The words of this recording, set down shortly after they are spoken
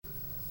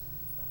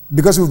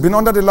Because we've been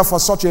under the law for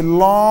such a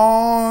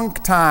long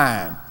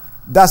time.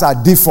 That's our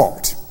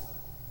default.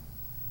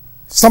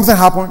 Something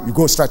happened, you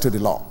go straight to the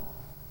law.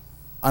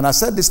 And I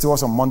said this to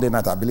us on Monday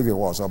night, I believe it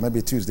was, or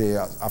maybe Tuesday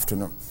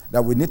afternoon,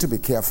 that we need to be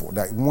careful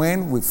that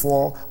when we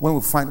fall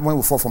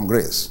from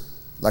grace,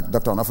 like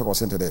Dr. Onafek was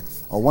saying today,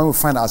 or when we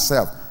find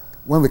ourselves,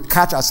 when we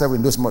catch ourselves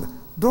in those modes,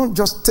 don't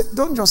just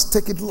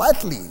take it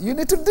lightly. You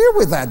need to deal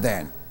with that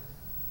then.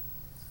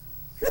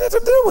 You need to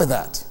deal with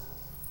that.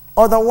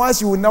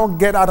 Otherwise, you will never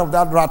get out of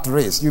that rat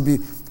race. You'll be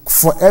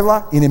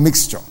forever in a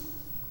mixture.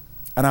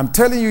 And I'm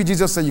telling you,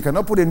 Jesus said you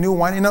cannot put a new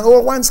wine in an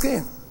old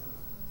wineskin.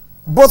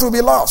 Both will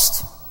be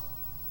lost.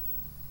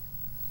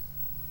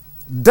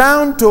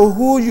 Down to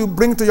who you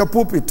bring to your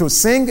pulpit to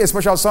sing a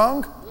special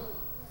song.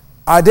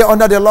 Are they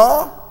under the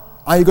law?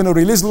 Are you going to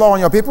release law on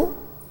your people?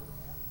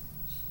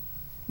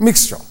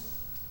 Mixture.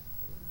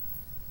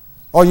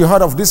 Or you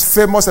heard of this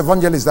famous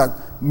evangelist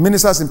that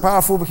ministers in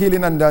powerful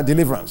healing and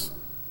deliverance.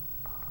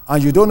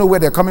 And you don't know where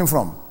they're coming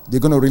from. They're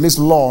going to release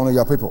law on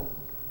your people.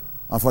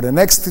 And for the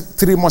next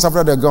 3 months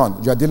after they're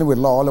gone, you're dealing with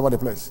law all over the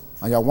place.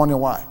 And you're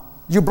wondering why.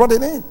 You brought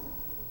it in.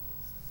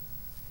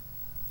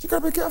 You got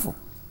to be careful.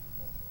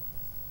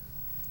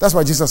 That's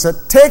why Jesus said,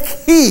 take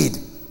heed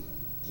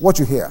what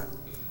you hear.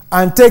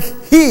 And take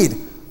heed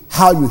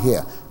how you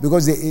hear.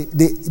 Because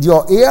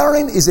your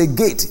hearing is a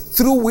gate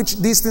through which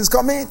these things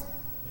come in.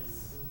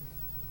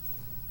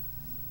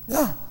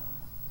 Yeah.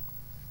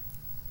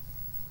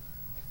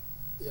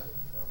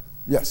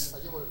 Yes. I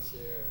just want to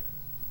share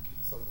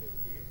something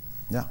here.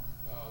 Yeah.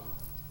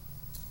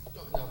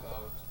 Talking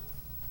about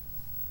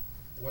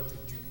what to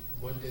do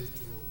Monday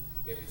through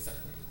maybe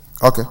Saturday.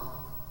 Okay.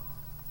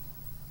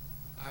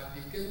 I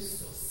became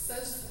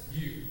successful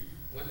here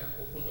when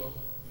I opened up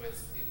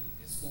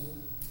the school.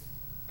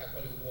 I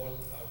call it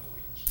World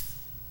Outreach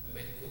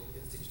Medical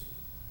Institute.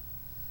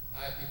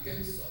 I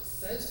became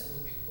successful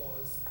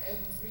because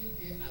every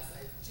day as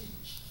I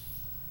teach,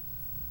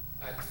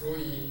 I throw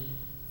in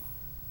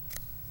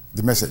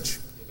the message.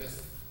 The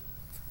message.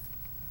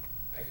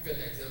 I give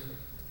you an example.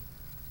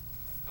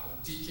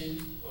 I'm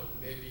teaching on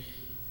maybe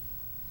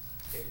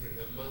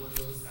Abraham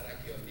Maslow's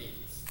hierarchy of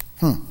needs.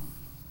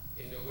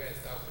 Where I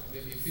start with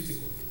maybe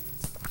physical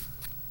needs.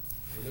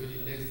 I know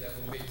the next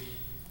level may be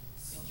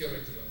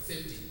security or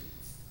safety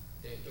needs.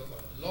 Then talk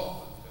about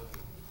love and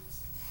belonging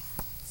needs.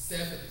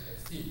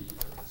 Self-esteem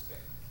and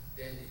respect.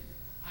 Then the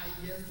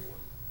highest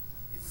one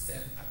is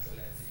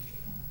self-actualization,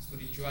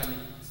 spiritual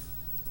needs.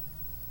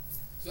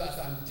 So as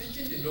I'm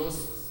teaching the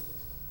nurses,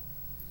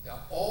 that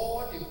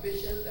all the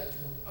patients that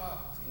you have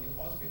in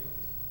the hospital,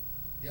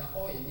 they are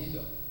all in need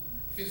of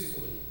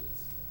physical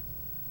needs.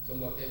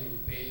 Some of them in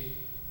pain,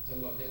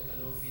 some of them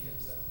cannot feed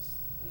themselves,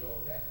 and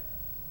all that.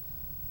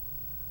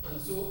 And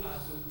so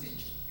as you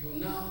teach,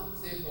 you now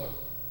say, but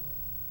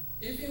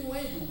even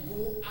when you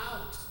go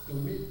out to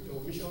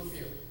mission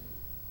field,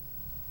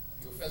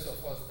 you first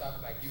of all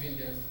start by giving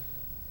them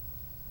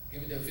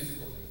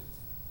physical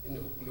needs.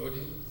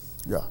 Clothing.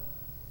 Yeah.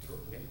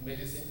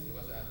 Medicine,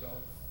 because I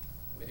love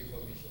medical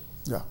missions.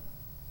 Yeah.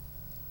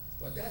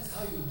 But that's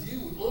how you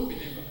deal with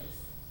unbelievers.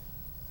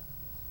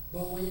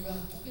 But when you are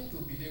talking to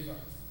believers,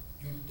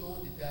 you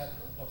turn the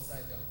diagram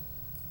upside down.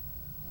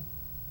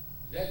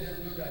 Let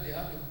them know that they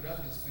have to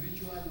grab the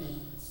spiritual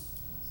needs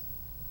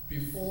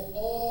before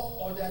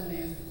all other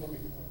needs become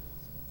important.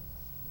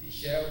 The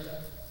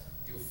shelter,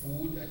 the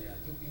food that they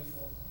are looking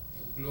for,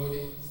 the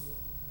clothing,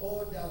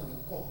 all that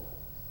will come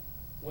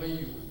when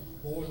you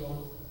hold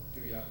on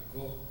to your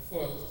God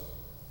first.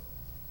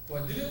 For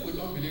dealing with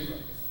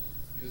unbelievers,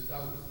 you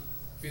start with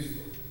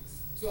physical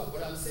things. So,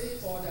 but I'm saying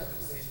all that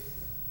to say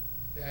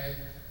that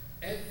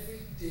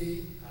every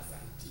day as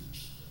I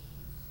teach,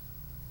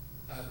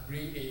 I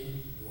bring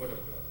in the Word of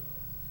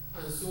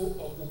God. And so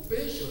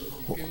occupation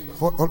became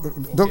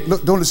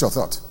Don't lose your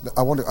thought.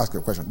 I want to ask you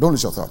a question. Don't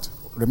lose your thought.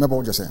 Remember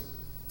what you're saying.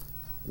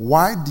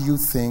 Why do you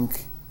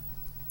think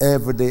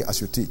every day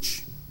as you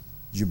teach,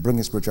 you bring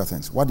in spiritual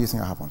things? What do you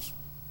think happens?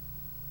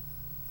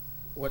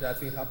 What I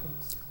think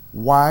happens?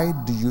 Why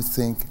do you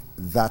think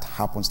that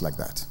happens like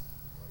that?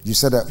 You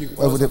said that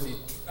because of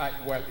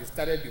it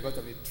started because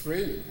of the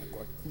training I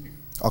got.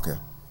 Okay.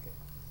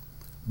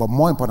 But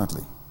more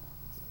importantly,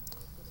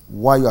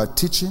 while you are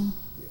teaching,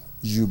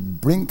 you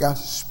bring out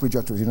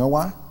spiritual truth. You know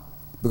why?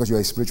 Because you're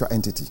a spiritual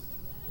entity.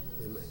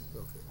 Amen.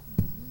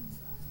 Okay.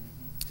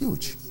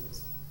 Huge.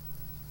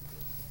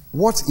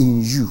 What's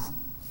in you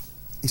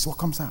is what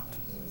comes out.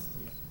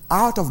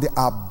 Out of the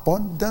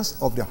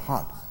abundance of the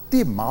heart,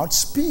 the mouth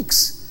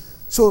speaks.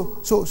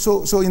 So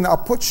in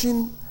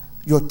approaching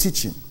your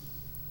teaching,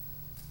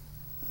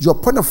 your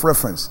point of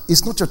reference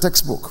is not your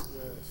textbook.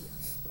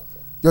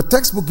 Your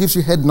textbook gives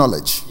you head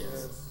knowledge.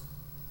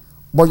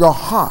 But your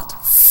heart,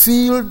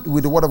 filled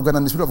with the Word of God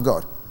and the Spirit of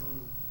God,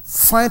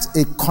 finds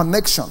a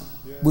connection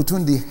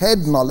between the head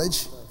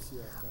knowledge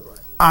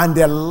and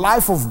the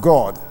life of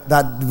God.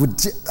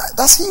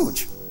 That's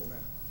huge.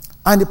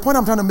 And the point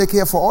I'm trying to make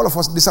here for all of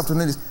us this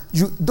afternoon is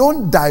you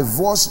don't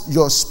divorce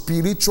your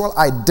spiritual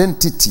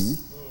identity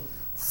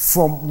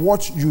from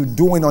what you're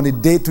doing on a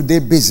day-to-day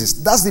basis.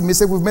 That's the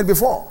mistake we've made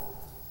before.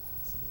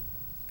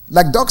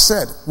 Like Doc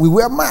said, we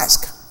wear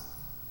masks.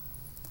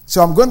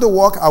 So I'm going to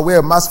work, I wear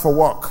a mask for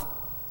work.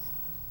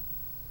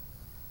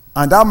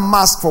 And that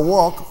mask for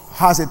work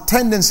has a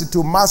tendency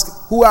to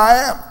mask who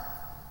I am.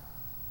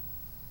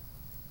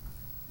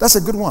 That's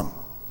a good one.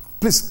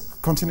 Please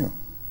continue.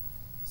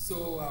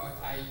 So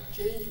I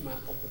changed my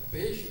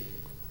occupation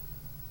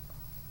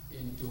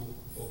into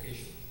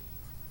vocation.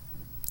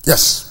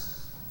 Yes,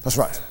 that's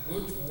right. I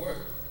go to work.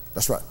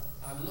 That's right.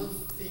 I'm not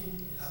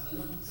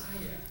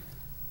tired.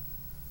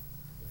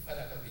 In fact,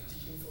 I can be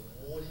teaching from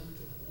morning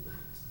to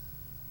night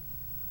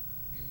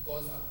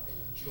because I'm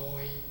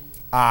enjoying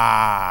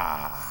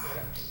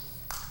therapy.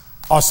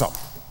 Awesome.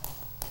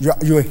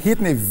 You're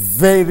hitting a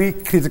very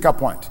critical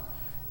point.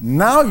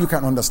 Now you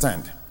can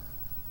understand.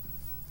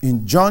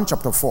 In John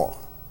chapter 4,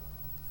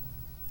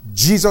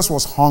 Jesus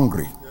was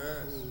hungry.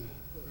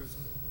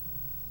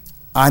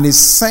 And he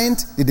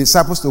sent the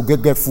disciples to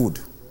get food.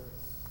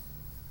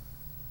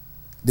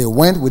 They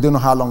went, we don't know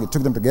how long it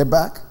took them to get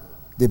back.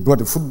 They brought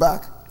the food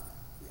back.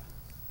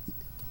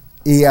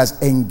 He has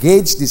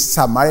engaged the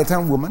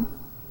Samaritan woman.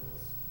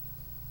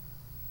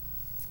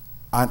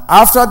 And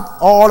after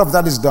all of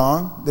that is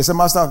done, they said,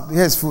 Master,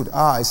 here's food.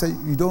 I said,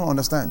 you don't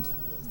understand.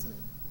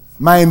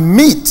 My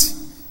meat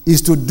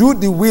is to do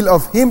the will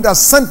of him that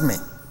sent me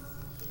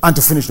and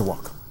to finish the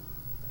work.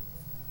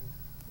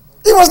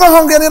 He was not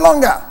hungry any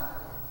longer.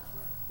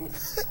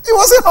 He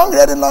wasn't hungry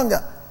any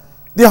longer.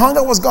 The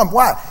hunger was gone.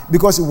 Why?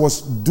 Because he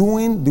was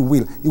doing the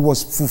will. He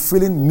was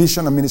fulfilling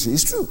mission and ministry.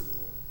 It's true.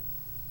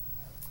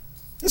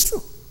 It's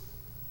true.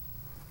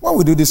 When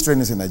we do these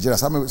trainings in Nigeria,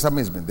 somebody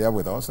has been there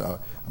with us.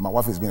 My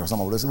wife has been with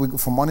some of us.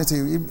 From morning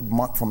to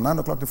from 9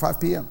 o'clock to 5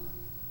 p.m.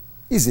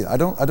 Easy. I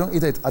don't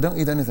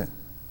eat anything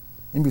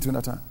in between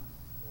that time.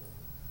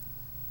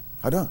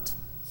 I don't.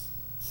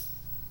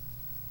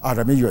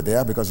 I mean, you were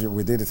there because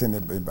we did the thing.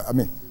 I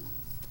mean,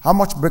 how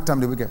much break time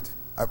did we get?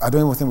 I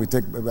don't even think we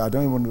take. I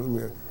don't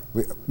even.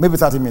 Maybe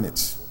 30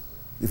 minutes,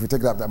 if we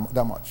take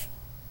that much.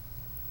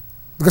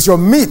 Because your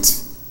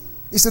meat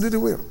is to do the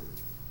will.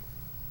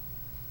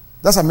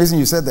 That's amazing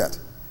you said that.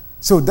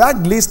 So that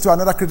leads to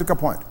another critical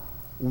point.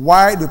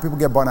 Why do people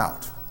get burned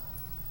out?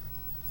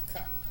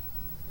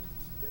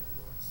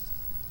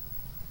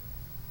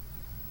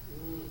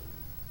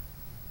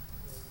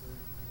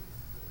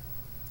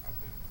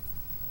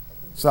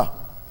 Sir,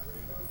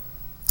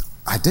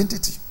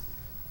 identity.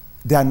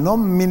 They are not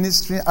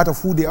ministering out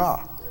of who they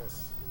are.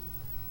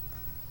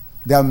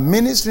 They are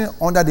ministering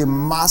under the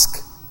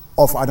mask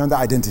of another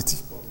identity.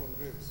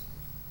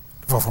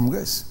 From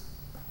grace.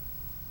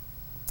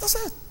 That's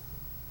it.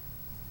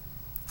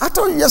 I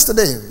told you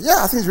yesterday. Yeah,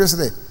 I think it was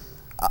yesterday.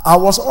 I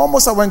was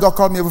almost when God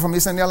called me over from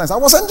Eastern Airlines. I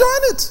was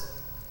enjoying it.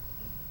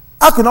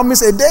 I could not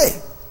miss a day.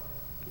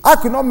 I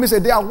could not miss a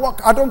day. I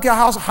walk. I don't care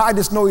how high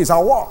the snow is. I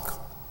walk.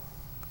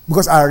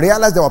 Because I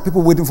realized there were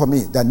people waiting for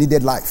me that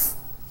needed life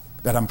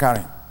that I'm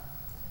carrying.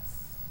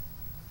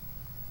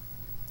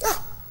 Yeah.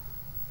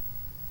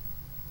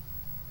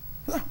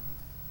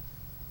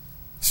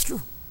 It's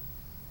true.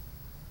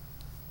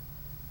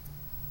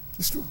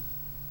 It's true.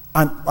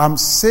 And I'm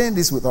saying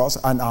this with us,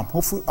 and I'm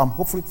hopeful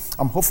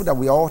that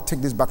we all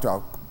take this back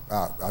to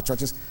our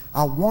churches.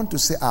 I want to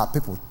see our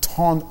people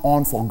turned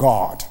on for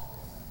God.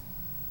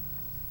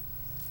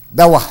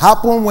 That will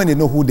happen when they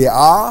know who they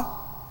are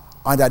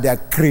and that they are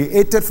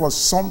created for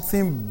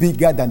something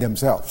bigger than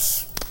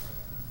themselves.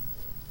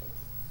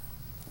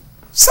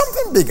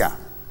 Something bigger.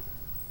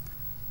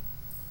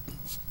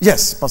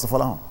 Yes, Pastor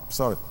Falahon.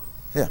 Sorry.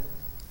 Here.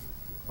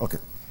 Okay.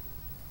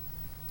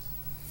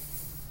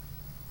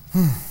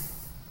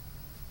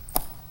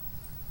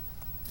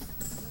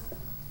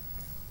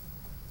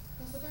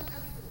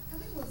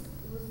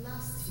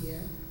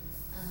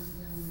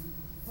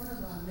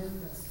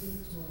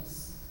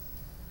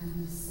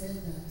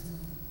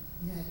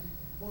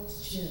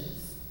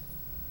 Chairs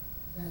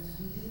that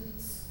he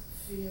didn't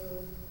feel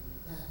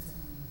that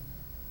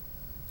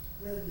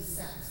where we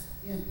sat,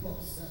 here in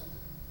Pops, that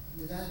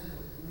without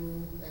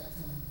rule that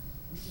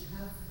we should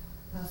have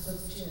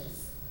pastors' chairs.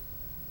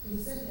 So he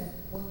said he had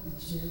bought the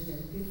chairs, he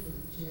had paid for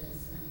the chairs,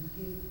 and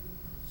he gave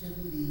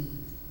Shelby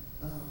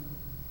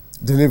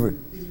delivery.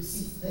 The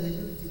receipt that they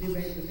going to deliver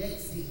it the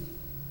next day.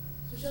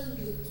 So Shelby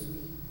gave it to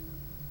me.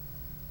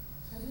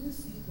 So I didn't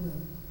speak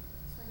well.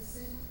 So I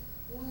said,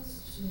 what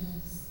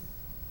chairs?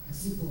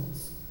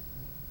 Because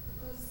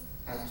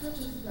our church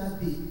isn't that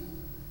big.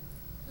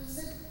 I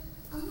said,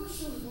 I'm not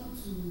sure we want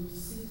to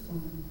sit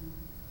on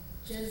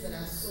chairs that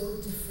are so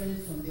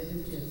different from the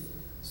other chairs.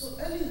 So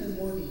early in the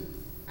morning,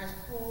 I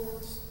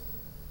called, what's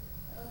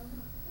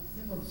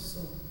the name of the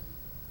store?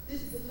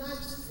 This is the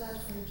largest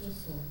large furniture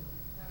store.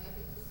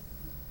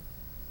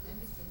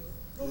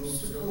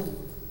 Rooms to go.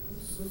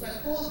 So I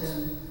called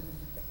them.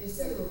 They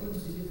said they were going to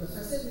deliver. So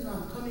I said,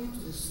 I'm coming to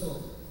the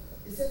store.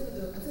 They said,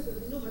 I said,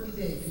 there's nobody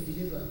there if you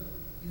deliver.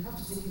 You have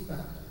to take it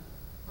back.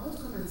 I want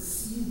to come and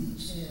see the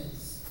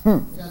chairs that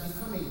have been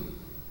coming.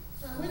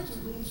 So I went to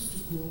Rooms to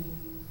Go,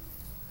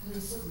 and I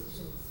saw the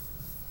chairs.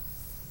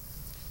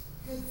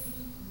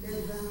 heavy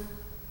leather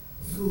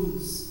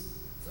thrones.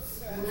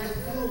 Like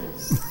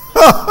thrones. I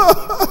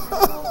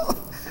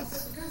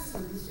said, we can't sit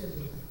on this chair.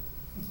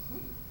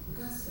 We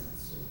can't sit on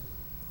this chair.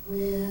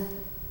 We're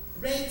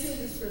renting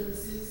these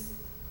premises.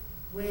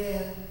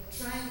 We're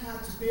trying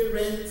hard to pay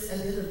rent at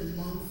the end of the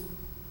month.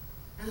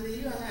 And then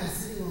you and I are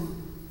sitting on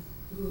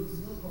thrones.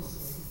 It's not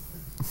possible.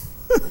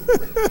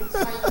 So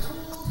I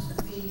told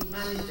the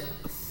manager,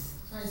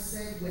 so I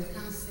said, we're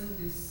canceling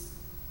this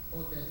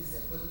order. They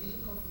said, but it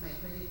didn't come from my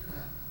credit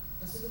card.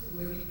 I said, okay,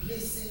 we're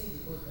replacing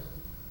the order.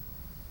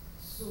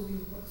 So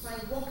I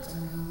walked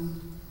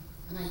around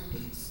and I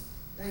picked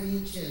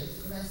dining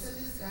chairs. But I said,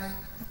 this guy,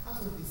 out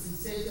of the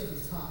sincerity of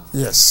his heart,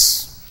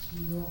 Yes.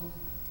 you know,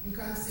 you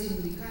can't say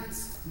no, you can't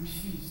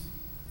refuse.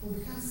 But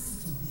we can't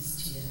sit on these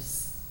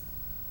chairs.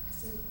 I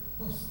said,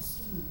 boss, it's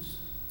too much.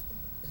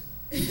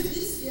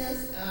 These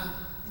chairs are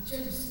the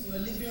chairs you sit in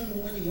your living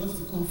room when you want to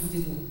be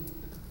comfortable.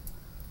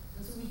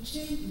 And so we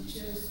changed the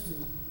chairs to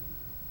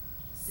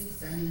 6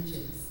 dining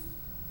chairs.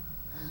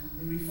 And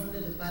we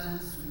refunded the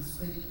balance to his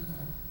credit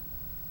card.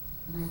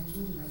 And I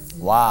told him, I said,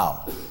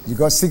 Wow. You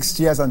got 6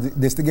 chairs and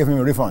they still gave him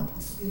a refund.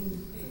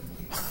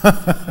 I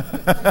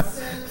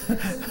said,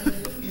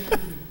 don't be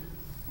angry.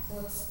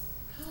 But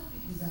how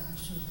big is our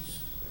church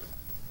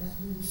that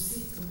we will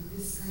sit on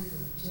this kind of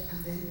chair and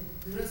then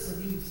the rest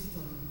of you will sit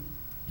on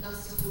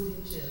plastic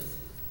folding chairs?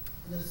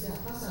 And they'll say, our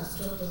pastor has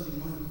chopped all the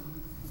money.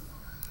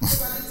 So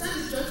by the time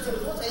the church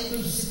goes, what are you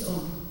going to sit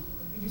on?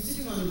 You'll be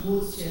sitting on a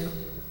gold chair.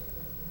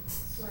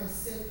 So I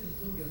said, please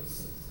don't be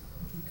upset.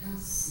 We can't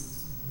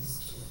sit on these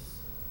chairs.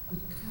 We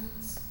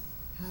can't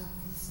have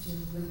these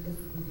chairs when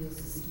everybody else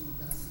is sitting on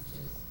plastic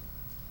chairs.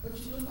 But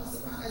you know,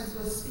 Pastor Man, as we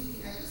were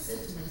speaking, I just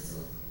said to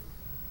myself,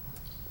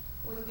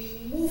 when we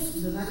move to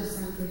the larger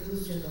sanctuary,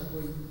 those chairs are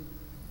going.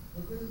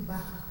 We're going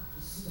back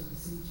to sit on the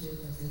same chairs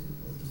as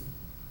everybody.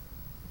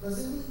 Because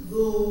even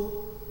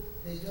though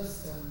they're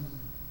just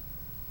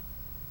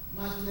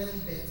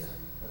marginally better,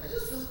 but I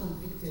just feel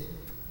convicted.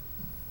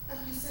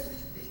 Like you said,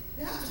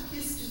 they have to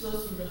kiss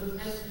Jesus to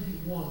recognize who he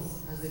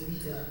was as a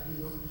leader,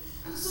 you know.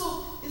 And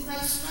so it's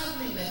like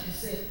struggling, like you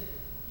said.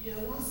 You're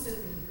one step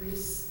in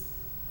grace,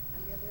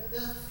 and you're the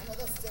other,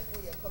 another step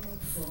where you're coming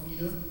from, you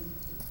know.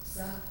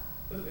 Sir,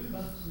 we're going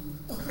back to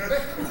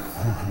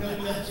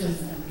regular chairs.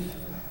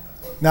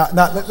 Now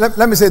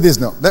let me say this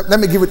now. Let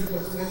me give it.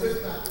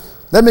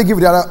 Let me give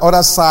you the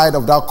other side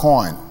of that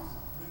coin.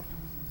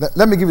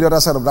 Let me give you the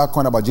other side of that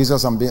coin about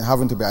Jesus and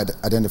having to be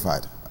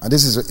identified. And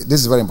this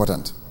is very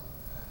important.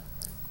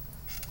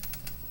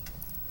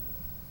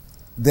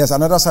 There's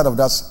another side of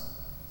that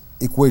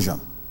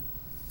equation.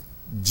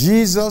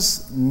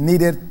 Jesus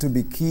needed to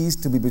be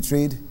kissed, to be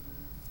betrayed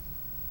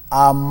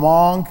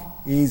among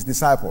his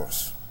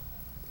disciples,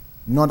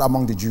 not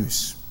among the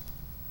Jews.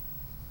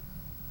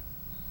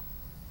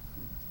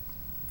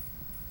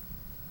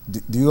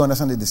 Do you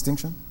understand the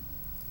distinction?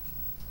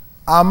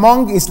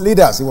 Among his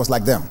leaders, he was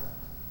like them.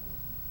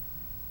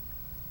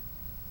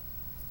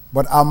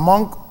 But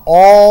among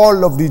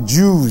all of the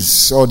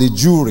Jews or the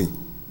Jewry,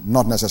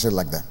 not necessarily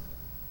like them.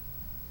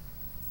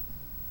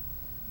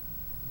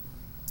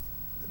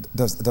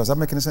 Does that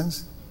make any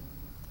sense?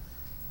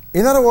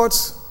 In other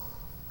words,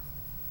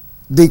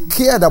 the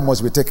care that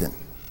must be taken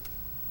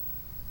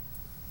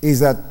is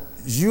that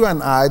you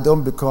and I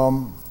don't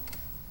become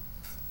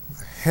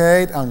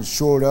head and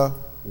shoulder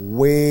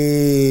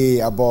way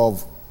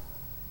above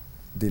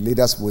the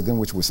leaders within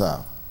which we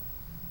serve.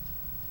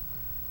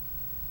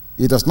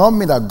 It does not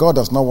mean that God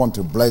does not want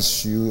to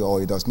bless you or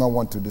he does not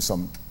want to do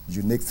some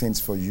unique things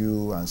for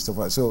you and stuff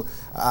like that. So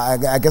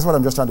I guess what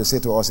I'm just trying to say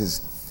to us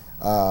is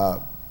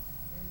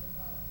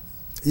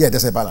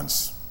there's a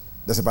balance.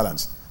 There's a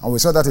balance. And we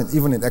saw that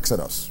even in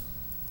Exodus.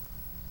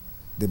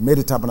 They made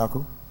the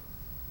tabernacle.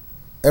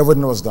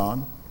 Everything was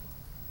done.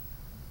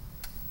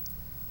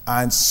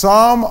 And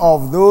some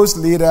of those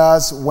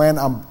leaders went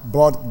and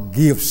brought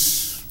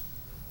gifts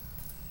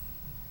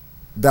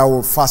that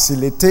will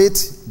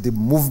facilitate the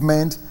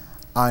movement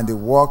and the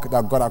work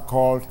that God had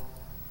called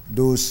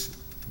those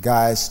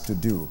guys to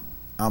do.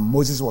 And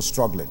Moses was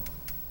struggling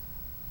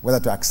whether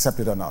to accept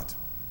it or not.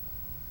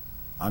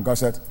 And God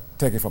said,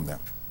 take it from them.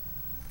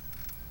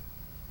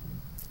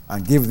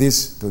 And give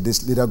this to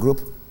this leader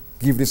group.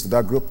 Give this to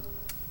that group.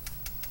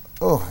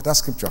 Oh, that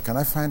scripture. Can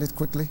I find it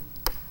quickly?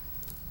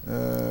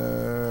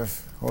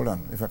 Hold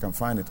on, if I can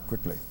find it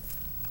quickly.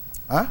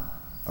 Huh?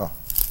 Oh.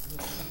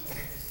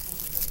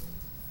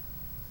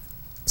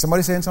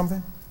 Somebody saying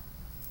something?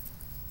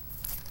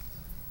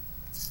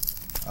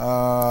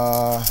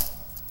 I'm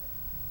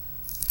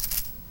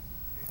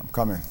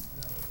coming.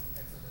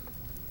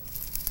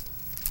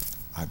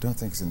 I don't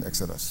think it's in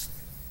Exodus.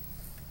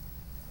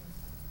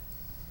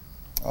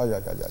 Oh, yeah.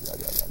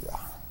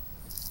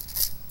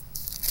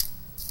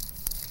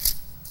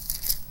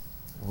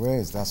 Where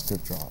is that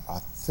scripture? I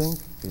think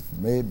it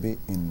may be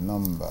in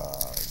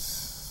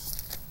Numbers.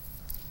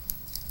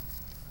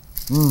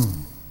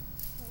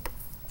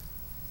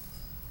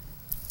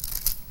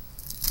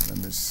 Let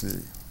me see.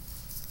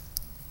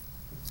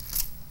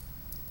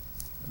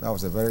 That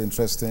was a very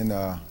interesting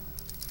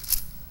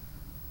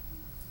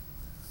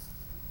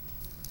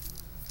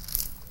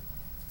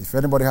If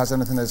anybody has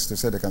anything else to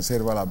say, they can say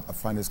it while I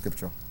find the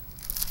scripture.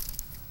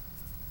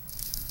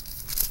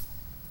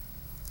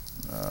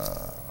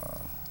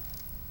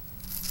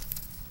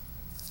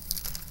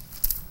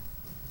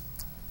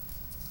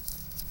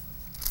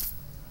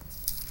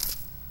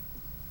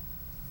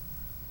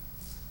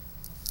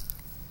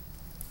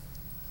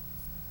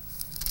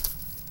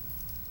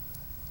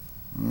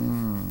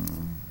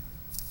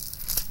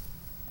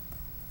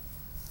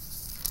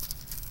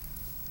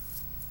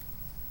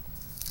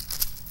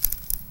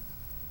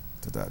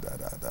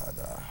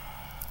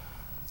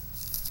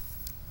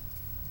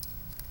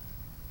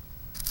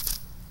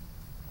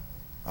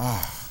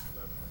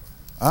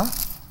 Huh?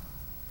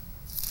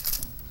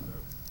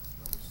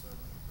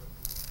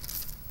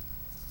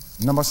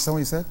 Number 7,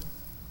 you said?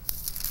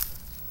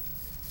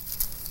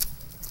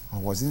 Or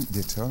was it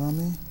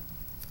Deuteronomy?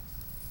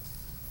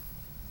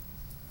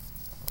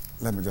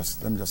 Let me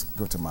just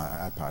go to my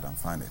iPad and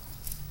find it.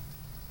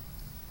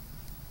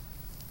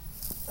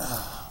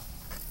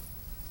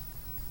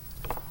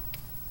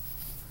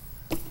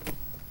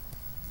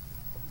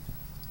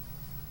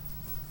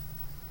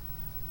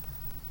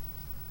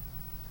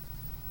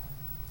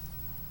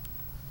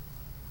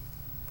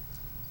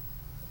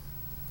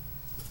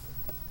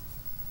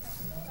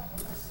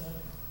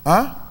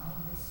 Huh?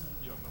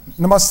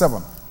 Number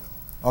 7.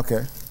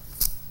 Okay.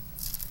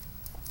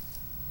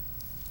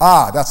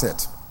 That's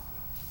it.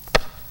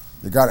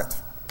 You got it.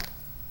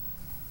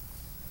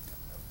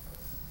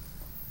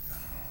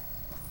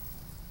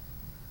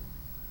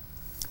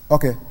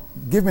 Okay.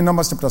 Give me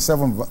Numbers chapter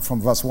 7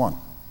 from verse 1.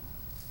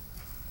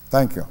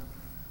 Thank you.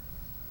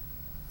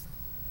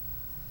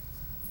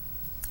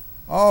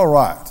 All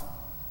right.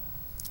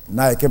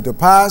 Now it came to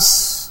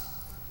pass,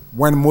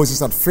 when Moses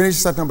had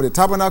finished setting up the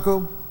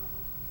tabernacle,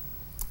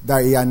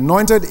 that he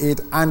anointed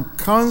it and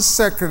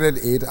consecrated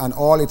it and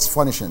all its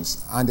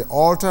furnishings, and the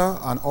altar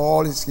and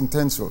all its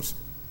utensils.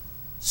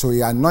 So he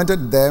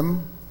anointed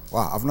them.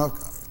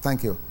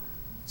 Thank you.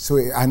 So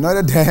he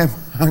anointed them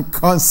and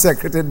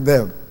consecrated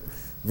them.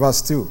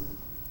 Verse 2.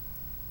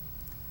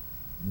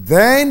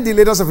 Then the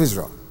leaders of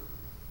Israel,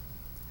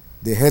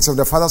 the heads of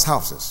the fathers'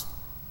 houses,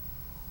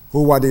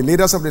 who were the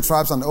leaders of the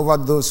tribes and over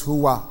those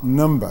who were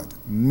numbered,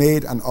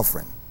 made an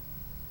offering.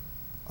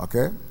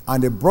 Okay?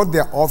 And they brought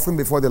their offering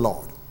before the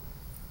Lord.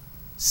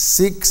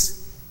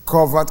 6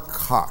 covered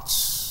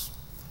carts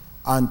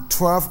and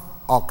 12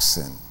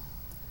 oxen,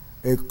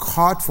 a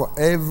cart for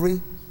every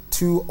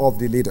 2 of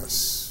the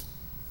leaders,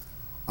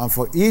 and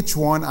for each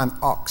one an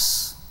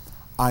ox,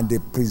 and they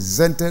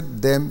presented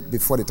them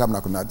before the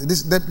tabernacle. Now,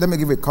 let me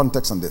give you a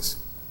context on this.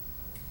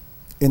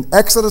 In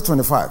Exodus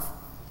 25,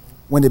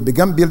 when they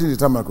began building the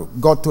tabernacle,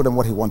 God told them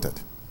what he wanted.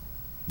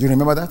 Do you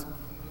remember that?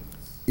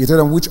 He told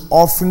them which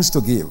offerings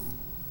to give.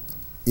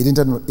 He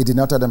did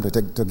not tell them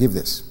to give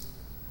this.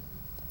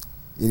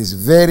 It is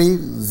very,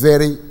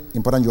 very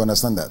important you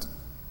understand that.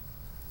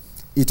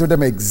 He told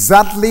them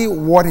exactly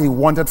what he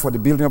wanted for the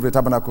building of the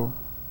tabernacle.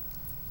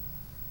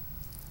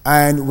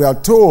 And we are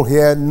told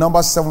here,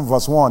 Numbers 7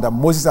 verse 1, that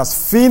Moses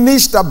has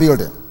finished that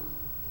building.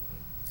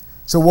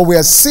 So what we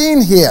are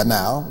seeing here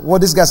now,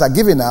 what these guys are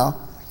giving now,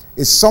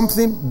 is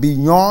something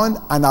beyond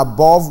and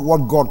above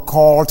what God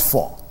called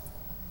for.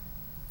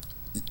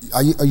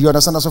 You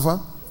understand that so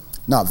far?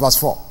 Now, verse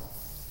 4.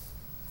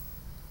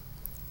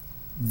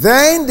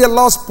 Then the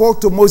Lord spoke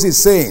to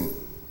Moses, saying,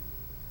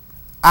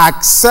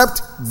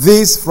 accept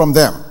this from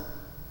them.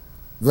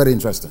 Very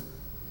interesting.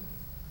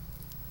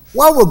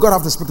 Why would God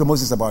have to speak to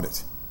Moses about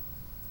it?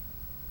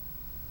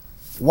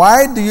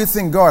 Why do you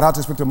think God had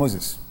to speak to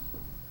Moses?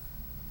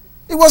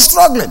 He was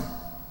struggling.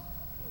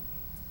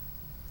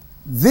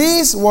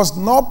 This was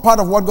not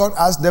part of what God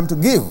asked them to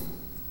give.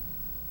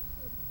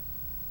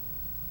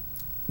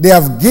 They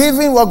have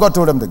given what God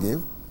told them to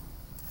give.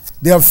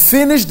 They have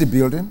finished the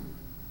building.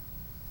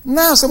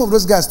 Now some of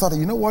those guys thought,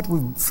 you know what,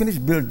 we've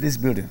finished this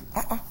building.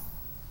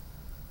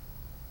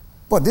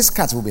 But this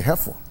cat will be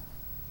helpful.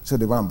 So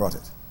they went and brought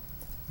it.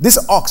 This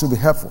ox will be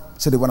helpful.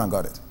 So they went and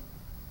got it.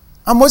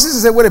 And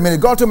Moses said, wait a minute,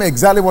 God told me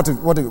exactly what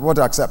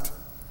to accept.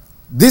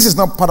 This is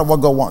not part of what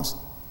God wants.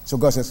 So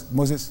God says,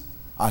 Moses,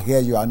 I hear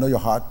you, I know your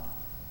heart.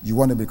 You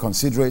want to be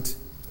considerate,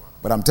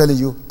 but I'm telling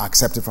you,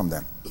 accept it from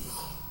them.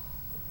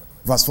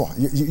 Verse 4.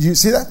 You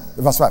see that?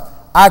 Verse 5.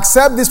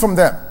 Accept this from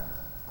them,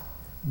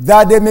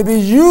 that they may be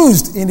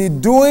used in the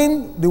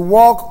doing the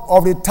work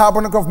of the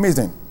tabernacle of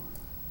meeting.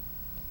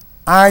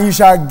 And you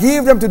shall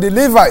give them to the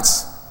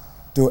Levites,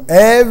 to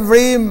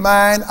every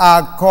man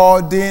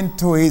according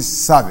to his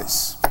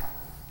service.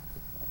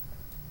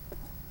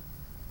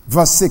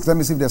 Verse 6, let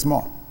me see if there's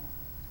more.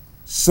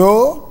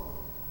 So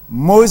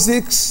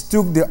Moses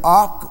took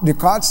the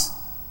carts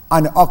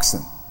and the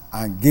oxen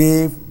and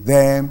gave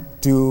them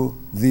to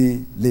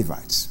the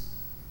Levites.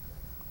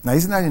 Now,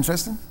 isn't that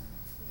interesting?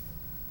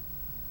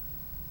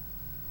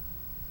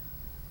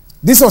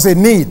 This was a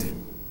need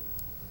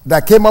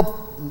that came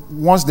up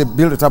once they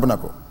built the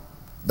tabernacle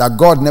that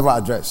God never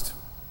addressed.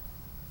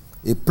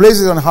 He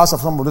placed it on the house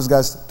of some of those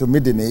guys to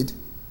meet the need.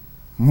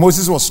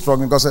 Moses was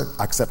struggling. God said,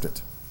 accept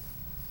it.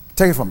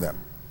 Take it from them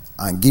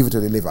and give it to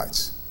the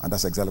Levites. And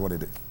that's exactly what they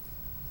did.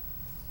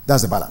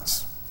 That's the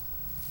balance.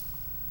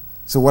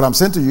 So what I'm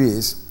saying to you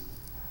is,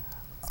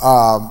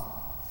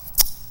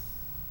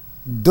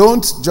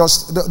 don't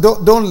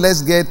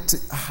let's get,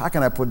 how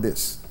can I put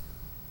this?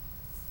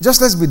 Just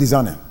let's be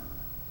discerning.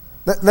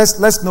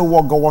 Let's know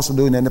what God wants to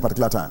do in any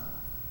particular time.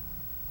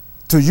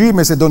 To you, he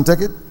may say, don't take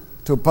it.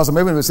 To Pastor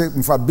Maybe, he may say,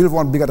 in fact, build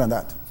one bigger than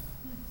that.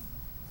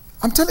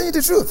 I'm telling you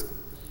the truth.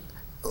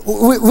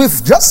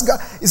 We've just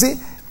got, you see,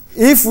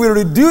 if we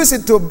reduce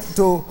it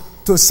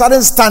to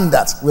certain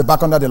standards, we're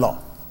back under the law.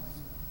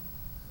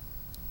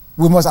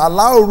 We must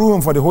allow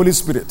room for the Holy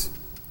Spirit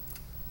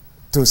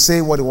to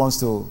say what he wants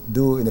to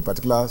do in a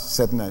particular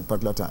setting and a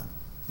particular time.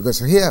 Because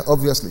here,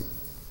 obviously,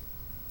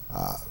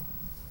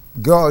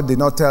 God did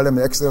not tell them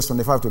in Exodus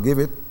 25 to give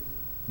it.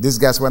 These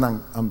guys went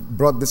and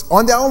brought this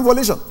on their own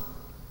volition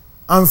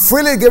and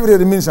freely gave it to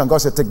the ministry, and God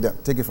said,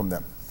 take it from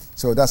them.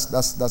 So that's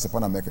the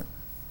point I'm making.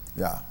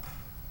 Yeah.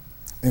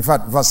 In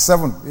fact, verse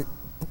 7,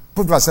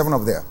 put verse 7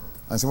 up there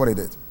and see what he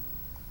did.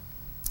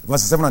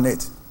 Verses 7 and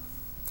 8.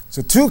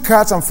 So 2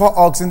 cats and 4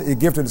 oxen he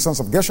gave to the sons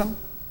of Gershon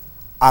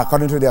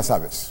according to their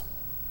service.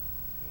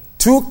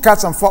 2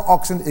 cats and 4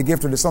 oxen he gave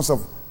to the sons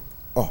of,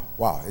 oh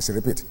wow, it's a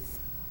repeat.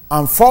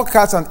 And 4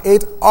 cats and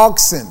 8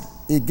 oxen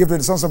he gave to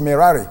the sons of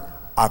Merari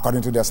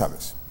according to their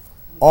service,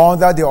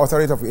 under the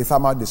authority of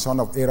Ithamar, the son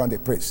of Aaron, the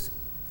priest.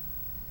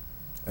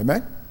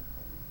 Amen?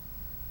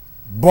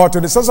 But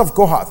to the sons of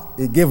Kohath,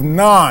 he gave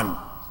none,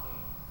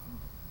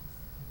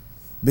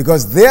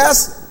 because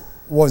theirs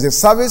was the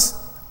service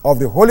of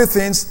the holy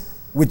things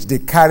which they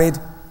carried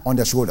on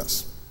their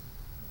shoulders.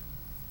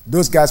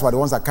 Those guys were the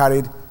ones that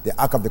carried the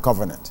Ark of the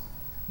Covenant,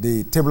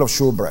 the table of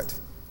showbread.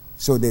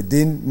 So they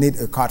didn't need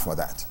a cart for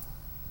that.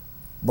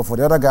 But for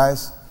the other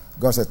guys,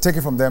 God said, take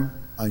it from them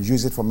and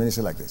use it for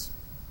ministry like this.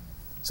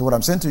 So what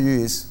I'm saying to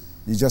you is,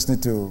 you just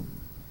need to,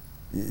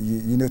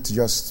 you need to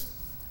just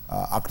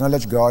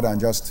acknowledge God and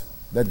just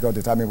let God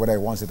determine whether he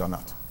wants it or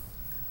not.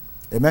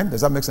 Amen?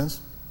 Does that make sense?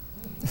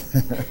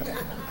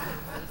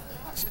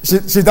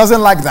 she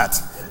doesn't like that.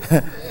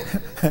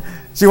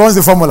 She wants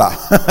the formula.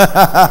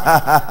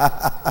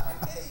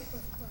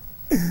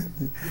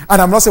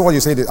 And I'm not saying what you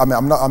said. I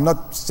mean, I'm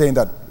not saying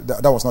that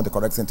was not the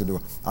correct thing to do.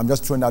 I'm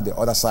just throwing out the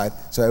other side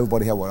so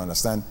everybody here will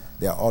understand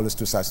there are always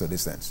 2 sides to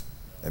these things.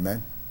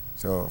 Amen?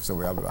 So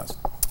we have the answer.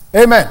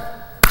 Amen.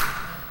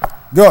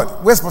 Good.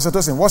 Where's Pastor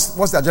Tosin?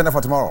 What's the agenda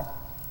for tomorrow?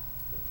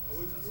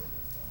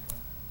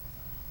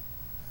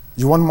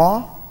 You want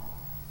more?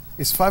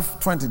 It's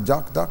 5:20,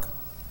 Doc.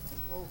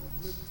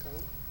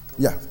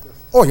 Yeah.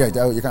 Oh, yeah,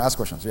 you can ask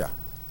questions, yeah.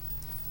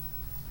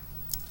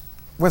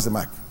 Where's the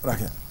mic? Right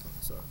here.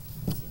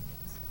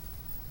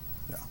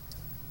 Yeah.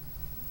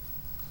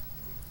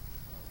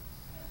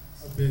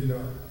 I've been...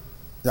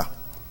 yeah.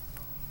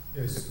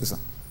 Yes. Listen.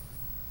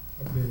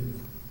 I've been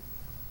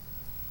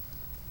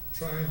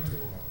trying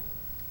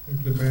to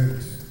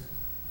implement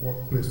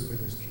workplace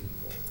ministry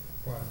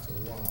for quite a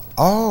while.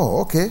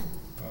 Oh, okay.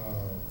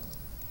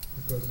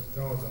 Because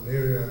that was an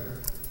area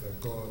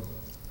that God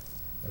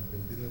had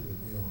been dealing with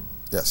me on.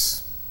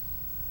 Yes.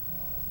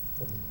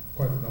 For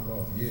quite a number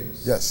of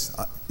years. Yes.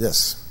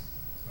 Yes.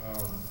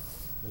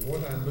 But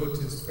what I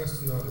noticed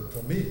personally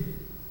for me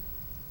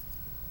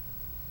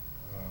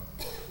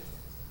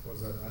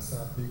was that as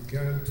I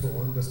began to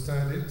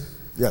understand it,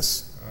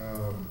 yes,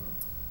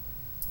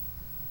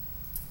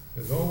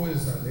 there's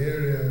always an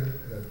area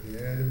that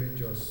the enemy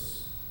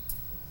just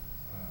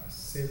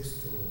seems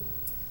to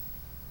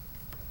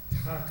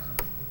attack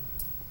me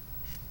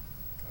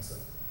as I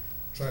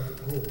try to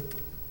grow.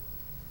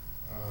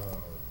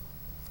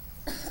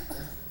 I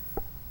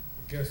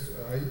guess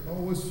I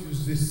always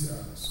use this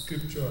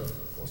scripture, I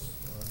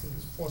think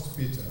it's 1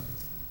 Peter,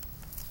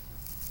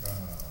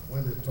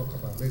 when they talk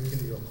about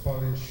making your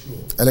calling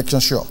sure. Election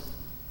sure.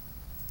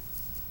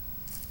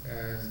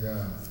 And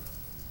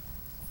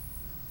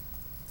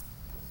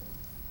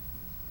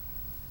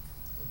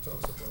it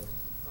talks about,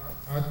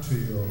 add to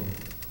your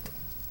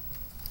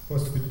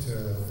 1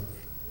 Peter,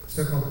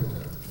 2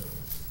 Peter,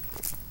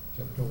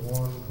 chapter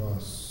 1,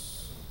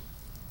 verse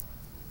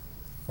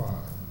 5.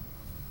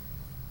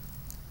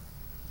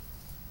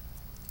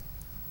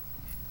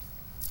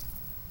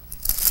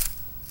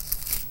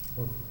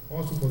 But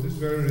also for this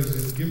very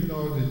reason, giving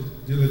all the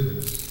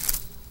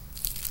diligence,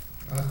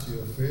 add to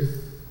your faith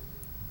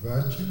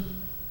virtue,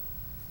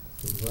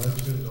 to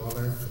virtue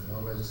knowledge, to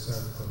knowledge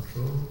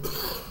self-control,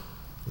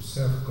 to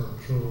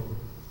self-control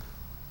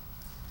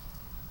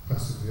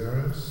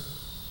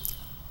perseverance,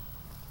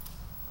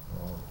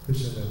 or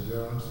patient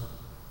endurance,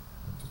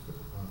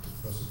 and to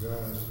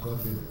perseverance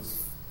godliness.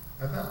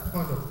 At that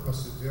point of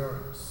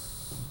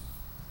perseverance,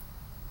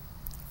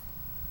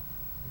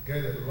 you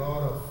get a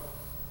lot of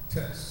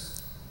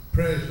tests,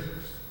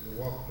 pressures in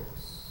the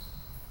workplace.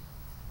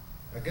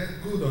 I get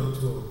good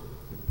until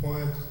the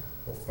point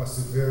of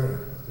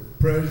perseverance, the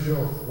pressure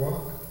of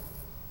work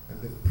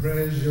and the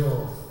pressure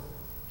of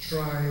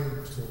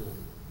trying to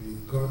be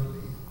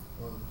godly,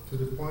 to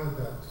the point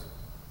that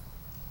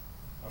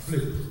I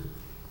flip.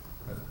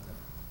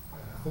 I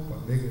hope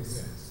I'm making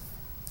sense.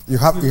 You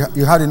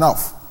had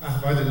enough.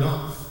 I've had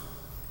enough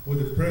with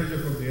the pressure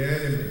from the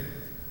enemy.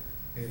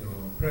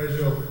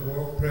 Pressure of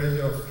work,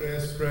 pressure of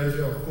stress,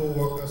 pressure of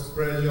co-workers,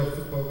 pressure of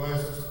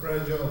supervisors,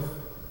 pressure of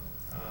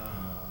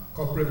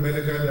corporate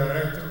medical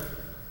director.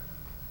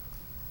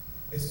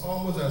 It's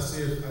almost as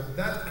if at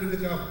that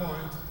critical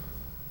point,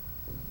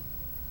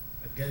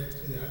 I get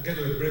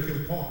to a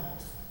breaking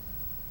point.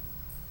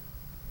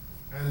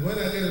 And when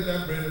I get to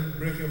that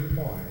breaking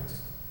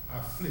point, I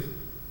flip.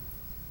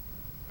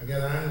 I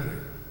get angry.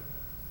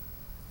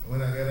 And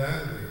when I get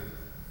angry,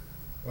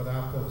 what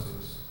happens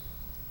is,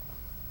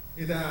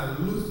 either I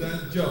lose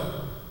that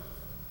job,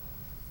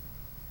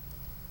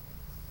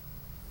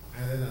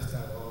 and then I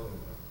start all over,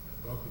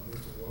 and God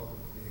begins to work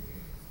with me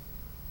again.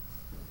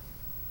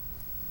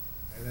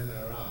 And then I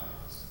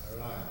rise,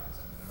 and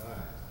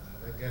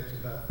I get to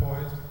that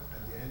point,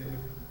 and the enemy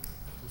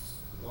puts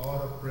a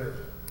lot of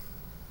pressure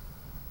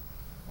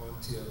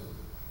until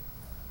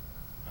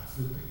I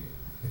flip again.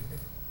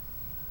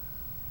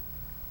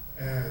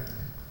 And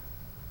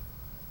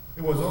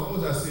it was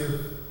almost as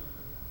if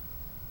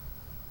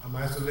I'm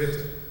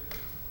isolated.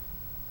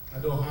 I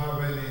don't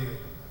have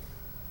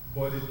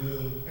anybody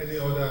doing any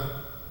other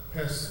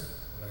person,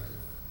 like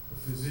a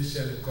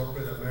physician in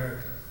corporate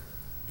America,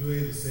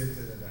 doing the same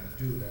thing that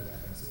I do, that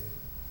I can say,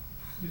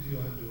 how did you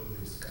undo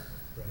this kind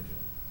of pressure?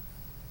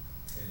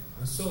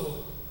 And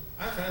so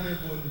I can't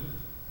even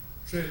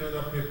train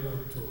other people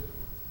to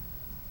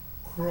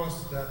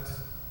cross that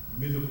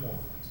middle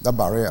point. That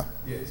barrier.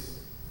 Yes.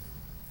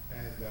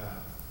 And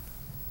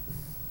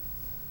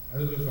I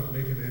don't know if I'm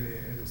making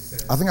any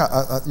sense. I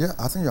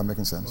think you're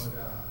making sense.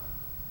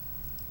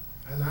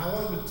 But, and I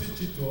want to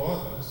teach it to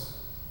others,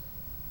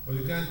 but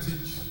you can't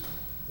teach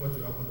what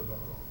you happen to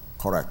overcome.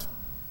 Correct.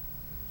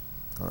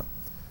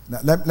 Now,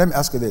 let me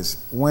ask you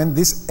this. When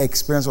this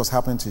experience was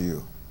happening to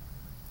you,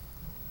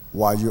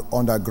 were you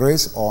under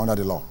grace or under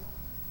the law?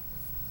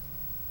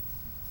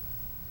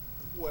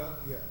 Well,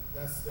 yeah,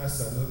 that's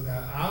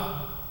another.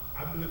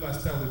 I believe I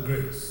start with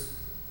grace.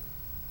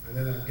 And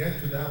then I get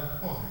to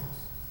that point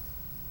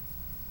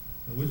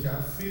in which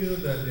I feel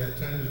that they are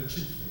trying to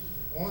cheat me.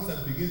 Once I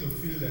begin to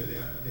feel that they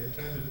are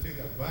trying to take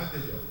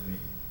advantage of me,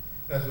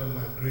 that's when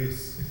my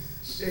grace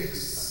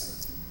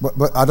shakes.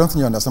 But I don't think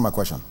you understand my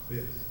question.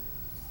 Yes.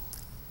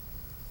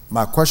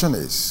 My question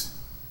is,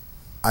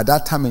 at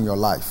that time in your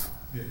life,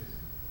 Yes.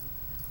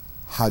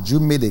 had you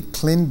made a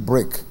clean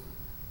break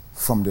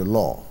from the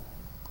law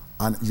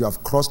and you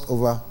have crossed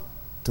over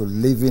to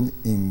living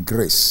in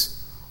grace?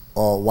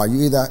 Or were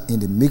you either in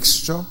the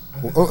mixture?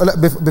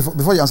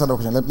 Before you answer that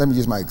question, let me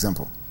use my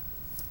example.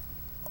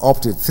 Up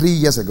to 3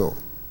 years ago,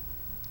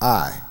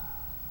 I,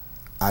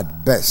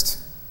 at best,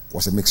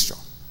 was a mixture.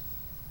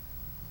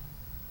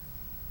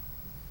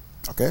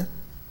 Okay?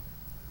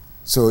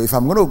 So if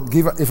I'm going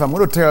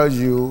to tell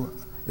you,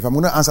 if I'm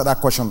going to answer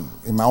that question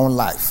in my own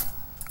life,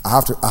 I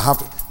have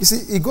to. You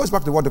see, it goes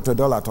back to what Dr.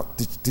 Dollar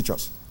teaches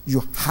us.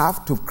 You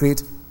have to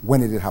create when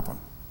did it happen.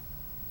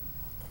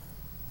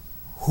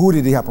 Who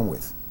did it happen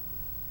with?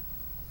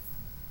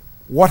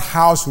 What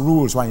house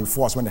rules were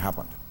enforced when it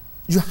happened?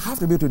 You have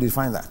to be able to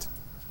define that.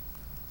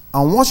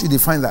 And once you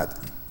define that,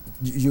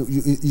 you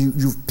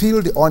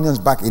peel the onions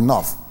back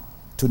enough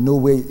to know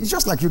where. It's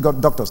just like you got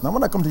doctors. Now,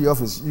 when I come to your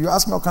office, you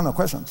ask me all kind of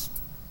questions.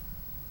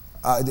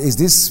 Is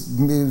this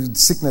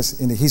sickness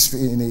in the history,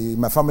 in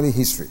my family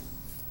history?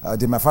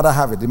 Did my father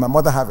have it? Did my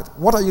mother have it?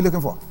 What are you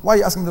looking for? Why are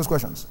you asking those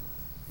questions?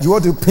 You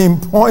want to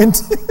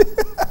pinpoint.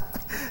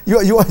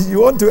 You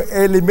want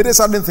to eliminate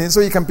certain things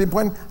so you can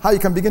pinpoint how you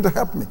can begin to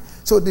help me.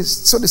 So the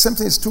same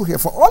thing is true here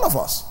for all of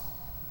us.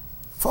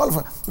 For all of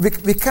us,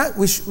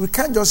 we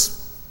can't just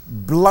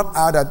blot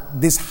out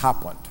that this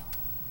happened.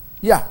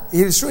 Yeah,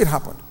 it is true it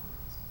happened.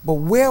 But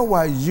where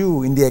were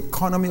you in the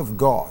economy of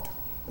God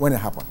when it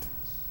happened?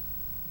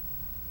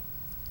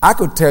 I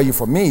could tell you,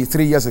 for me,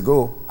 3 years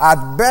ago,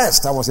 at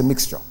best I was a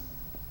mixture.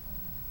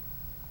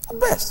 At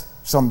best.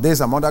 Some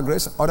days I'm under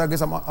grace, other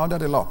days I'm under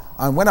the law.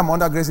 And when I'm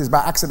under grace, it's by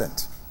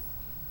accident.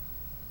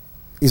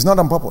 It's not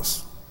on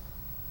purpose.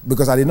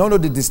 Because I did not know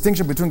the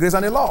distinction between grace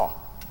and the law.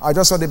 I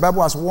just saw the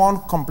Bible as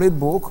one complete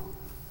book,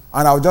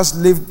 and I'll just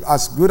live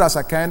as good as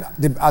I can,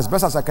 as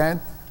best as I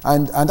can,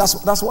 and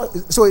that's what.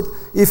 So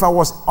if I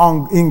was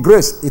in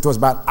grace, it was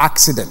by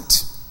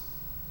accident,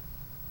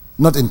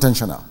 not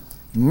intentional.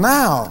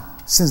 Now,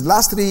 since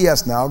last 3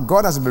 years now,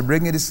 God has been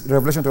bringing this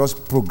revelation to us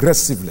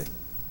progressively,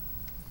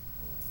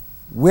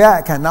 where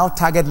I can now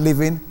target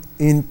living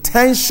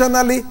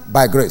intentionally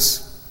by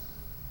grace.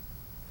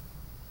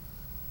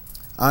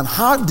 And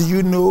how do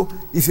you know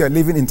if you are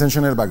living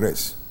intentionally by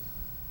grace?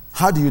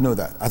 How do you know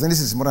that? I think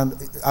this is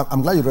important.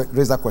 I'm glad you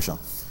raised that question.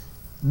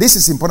 This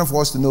is important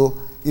for us to know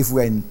if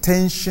we are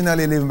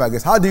intentionally living by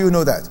grace. How do you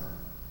know that?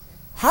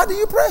 How do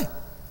you pray?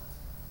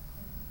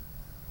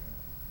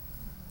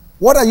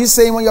 What are you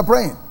saying when you're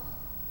praying?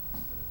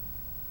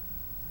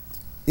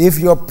 If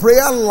your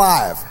prayer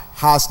life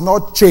has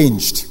not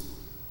changed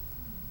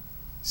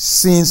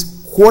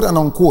since, quote and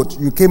unquote,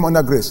 you came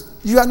under grace,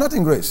 you are not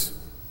in grace.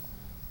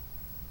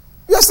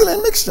 You are still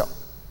in mixture.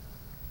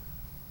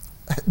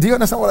 Do you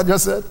understand what I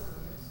just said?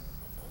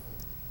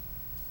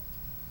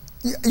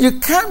 You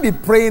can't be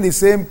praying the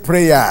same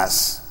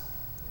prayers,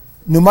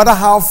 no matter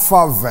how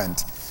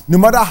fervent, no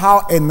matter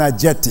how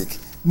energetic,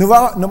 no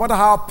matter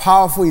how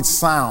powerful it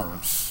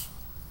sounds.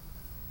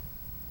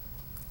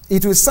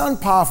 It will sound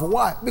powerful.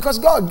 Why? Because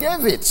God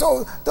gave it.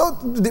 So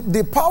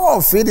the power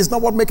of it is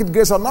not what makes it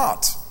grace or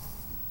not.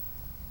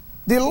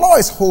 The law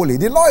is holy.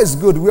 The law is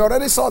good. We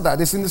already saw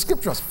that. It's in the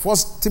scriptures. 1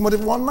 Timothy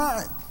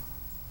 1:9.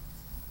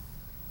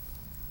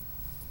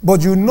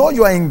 But you know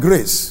you are in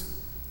grace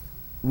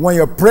when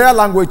your prayer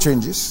language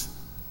changes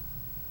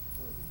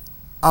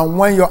and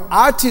when your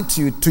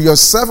attitude to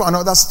yourself and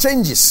others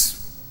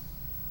changes.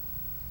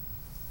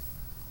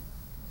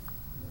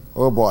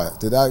 Oh boy,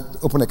 did I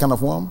open a can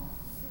of worm?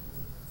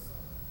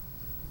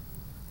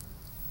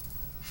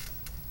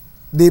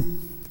 The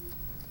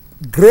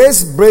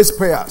grace-based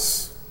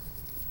prayers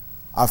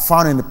are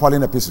found in the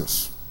Pauline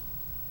epistles.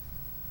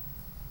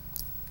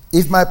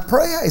 If my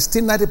prayer is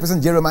still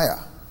 90% Jeremiah,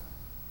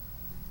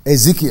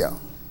 Ezekiel,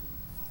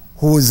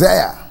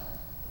 Hosea,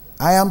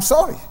 I am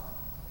sorry.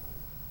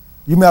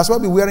 You may as well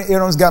be wearing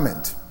Aaron's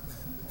garment.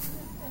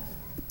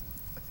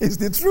 It's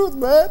the truth,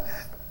 man.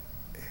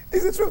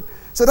 It's the truth.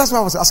 So that's why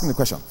I was asking the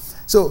question.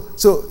 So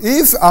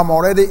if I'm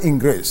already in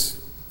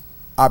grace,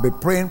 I'll be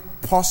praying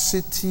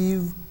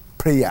positive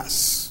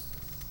prayers.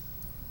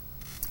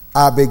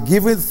 I'll be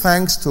giving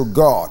thanks to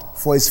God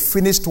for his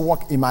finished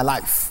work in my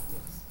life.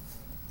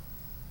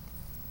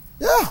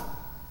 Yeah.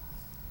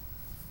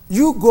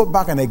 You go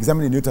back and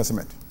examine the New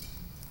Testament.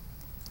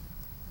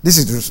 This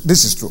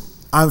is true.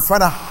 And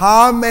find out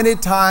how many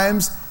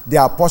times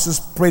the apostles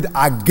prayed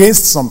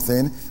against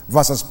something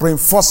versus praying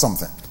for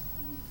something.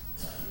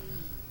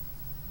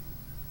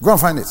 Go and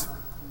find it.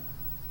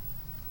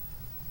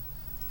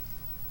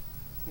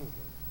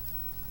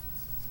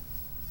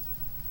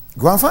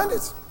 Go and find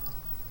it.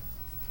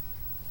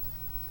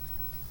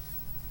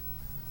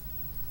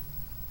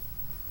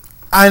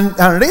 And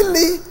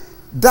really,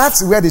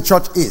 that's where the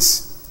church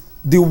is.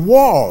 The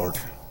world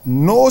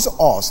knows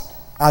us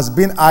as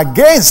being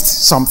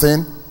against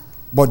something,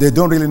 but they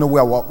don't really know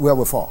where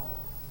we're for.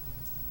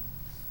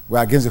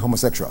 We're against the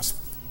homosexuals.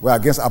 We're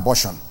against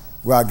abortion.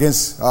 We're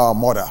against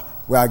murder.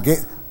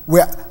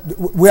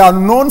 We are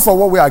known for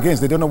what we are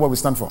against. They don't know what we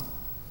stand for.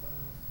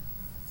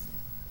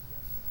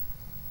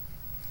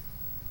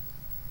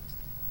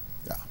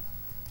 Yeah.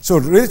 So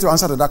really, to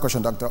answer to that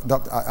question, Doctor,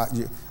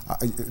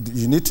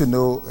 you need to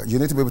know. You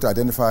need to be able to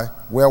identify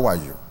where were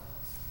you.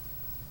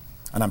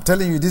 And I'm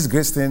telling you, this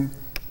grace thing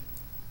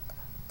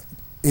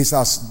is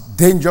as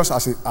dangerous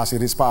as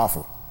it is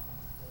powerful.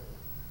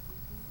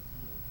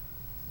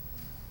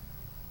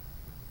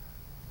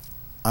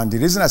 And the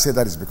reason I say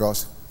that is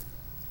because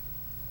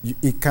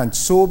it can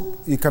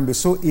be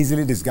so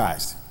easily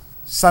disguised.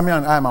 Sammy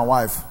and I, my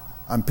wife,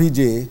 and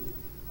PJ,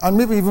 and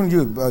maybe even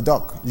you,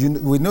 Doc,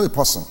 we know a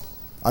person.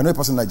 I know a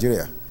person in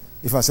Nigeria.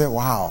 If I say,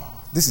 wow,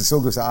 this is so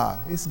good,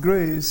 it's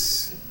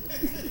grace.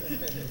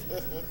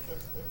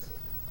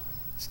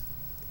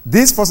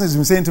 This person has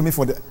been saying to me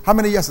for how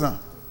many years now?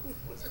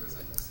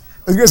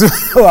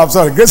 Oh, I'm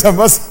sorry. Grace and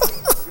mercy.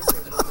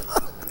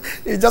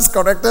 He just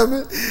corrected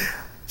me.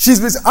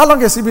 How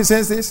long has she been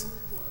saying this?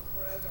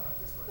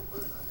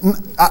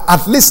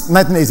 At least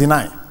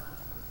 1989.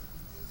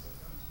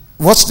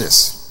 Watch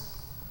this.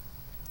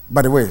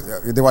 By the way,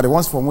 they were the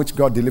ones from which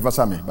God delivered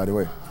Sammy, by the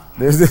way.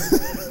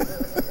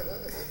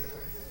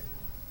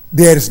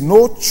 There is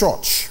no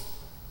church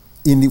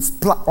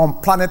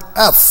on planet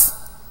Earth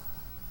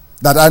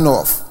that I know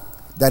of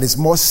that is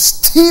more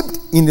steeped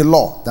in the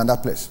law than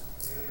that place.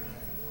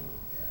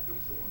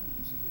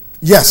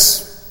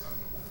 Yes.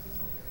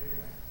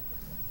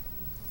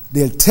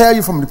 They'll tell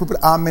you from the pulpit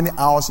how many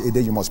hours a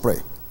day you must pray.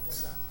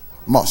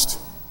 Must.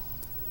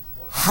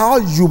 How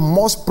you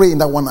must pray in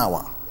that 1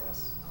 hour.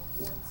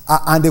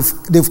 And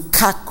they've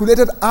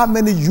calculated how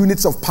many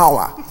units of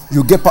power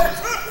you get.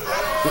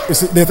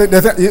 They think,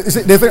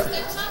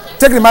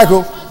 take the mic,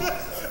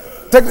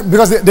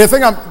 because they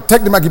think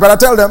take the mic. You better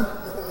tell them.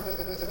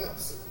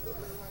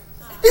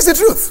 It's the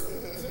truth.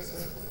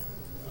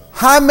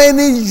 How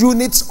many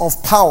units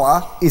of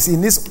power is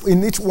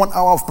in each 1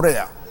 hour of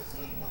prayer?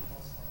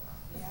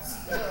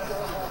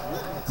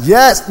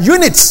 Yes,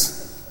 units.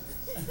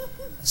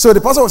 So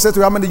the pastor will say to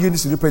you, how many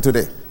units did you pray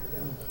today?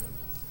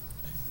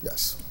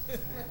 Yes.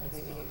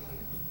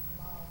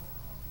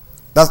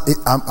 That's it.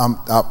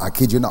 I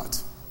kid you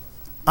not.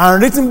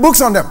 And written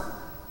books on them.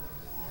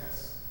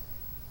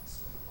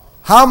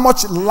 How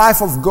much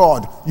life of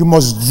God you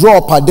must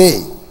draw per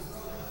day.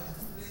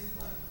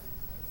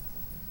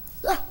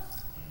 Yeah.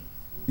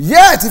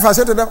 Yet, if I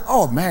say to them,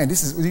 oh man,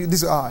 it's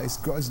grace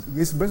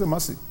and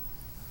mercy.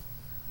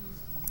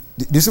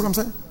 Do you see what I'm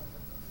saying?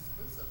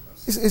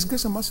 It's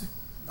grace and mercy.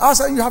 I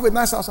say you have a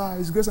nice house.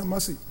 It's grace and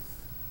mercy.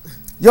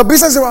 Your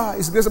business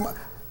is grace and mercy.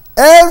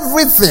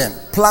 Everything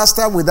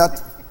plastered with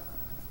that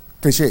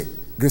cliche,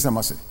 grace and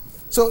mercy.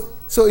 So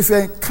if you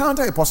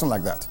encounter a person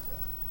like that,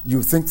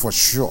 you think for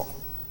sure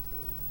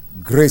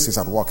grace is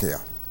at work here.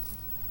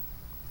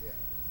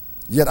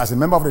 Yet, as a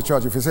member of the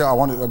church, if you say,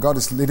 God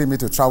is leading me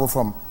to travel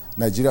from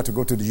Nigeria to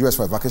go to the US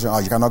for a vacation,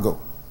 you cannot go.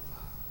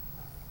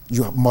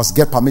 You must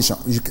get permission.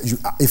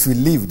 If you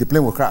leave, the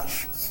plane will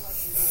crash.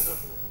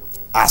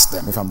 Ask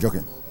them if I'm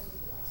joking.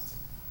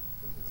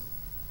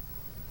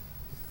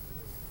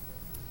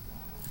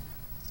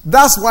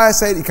 That's why I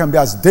said it can be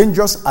as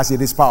dangerous as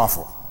it is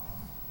powerful.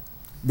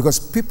 Because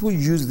people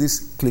use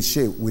this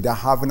cliche without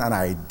having an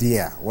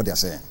idea what they're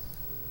saying.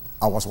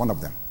 I was one of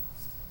them.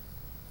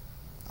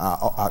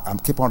 I'm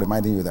keep on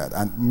reminding you that.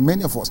 And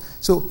many of us.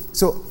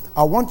 So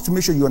I want to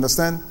make sure you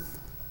understand.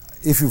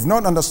 If you've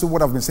not understood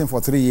what I've been saying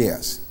for 3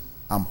 years,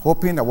 I'm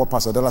hoping that what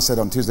Pastor Della said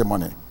on Tuesday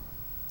morning,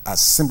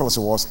 as simple as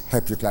it was,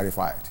 help you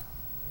clarify it.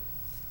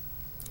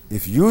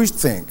 If you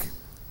think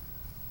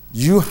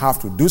you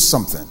have to do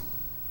something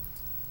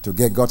to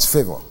get God's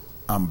favor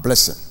and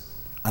blessing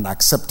and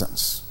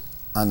acceptance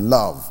and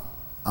love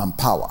and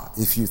power,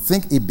 if you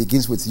think it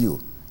begins with you,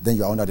 then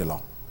you are under the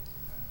law.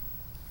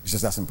 It's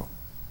just that simple.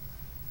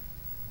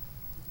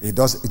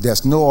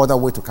 There's no other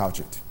way to couch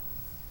it.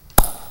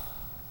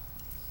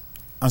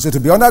 And so to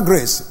be under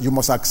grace, you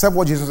must accept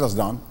what Jesus has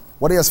done,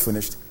 what he has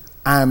finished,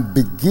 and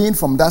begin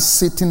from that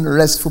sitting,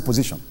 restful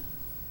position.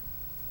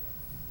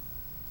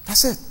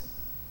 That's it.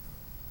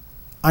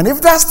 And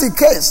if that's the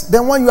case,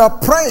 then when you are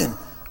praying,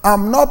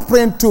 I'm not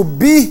praying to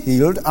be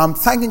healed. I'm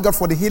thanking God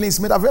for the healing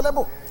He's made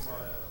available.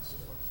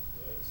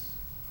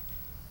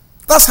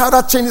 That's how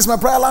that changes my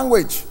prayer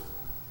language.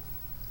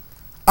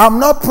 I'm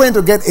not praying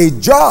to get a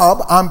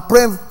job. I'm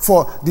praying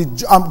for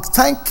I'm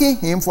thanking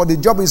Him for the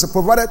job He's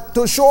provided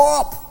to show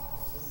up.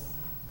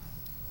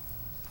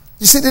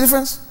 You see the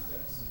difference?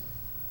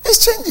 It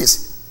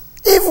changes.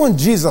 Even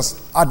Jesus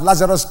at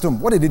Lazarus' tomb,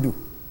 what did he do?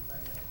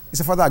 He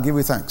said, Father, I give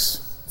you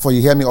thanks, for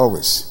you hear me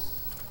always.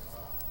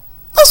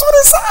 That's what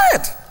he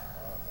said.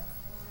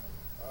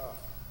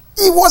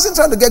 He wasn't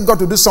trying to get God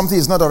to do something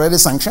He's not already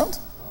sanctioned.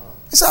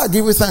 He said, I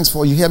give you thanks,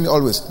 for you hear me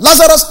always.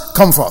 Lazarus,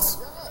 come forth.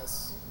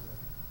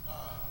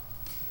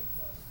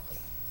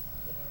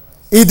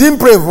 He didn't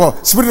pray for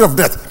spirit of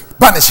death,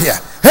 banish here.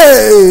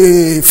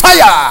 Hey,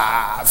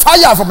 fire!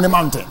 Fire from the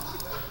mountain.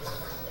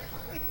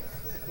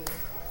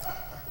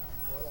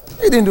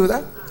 He didn't do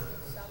that.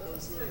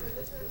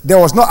 There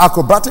was no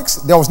acrobatics.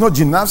 There was no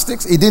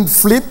gymnastics. He didn't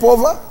flip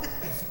over.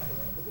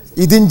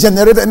 He didn't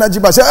generate energy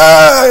by saying,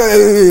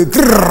 hey!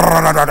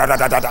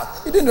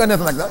 He didn't do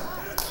anything like that.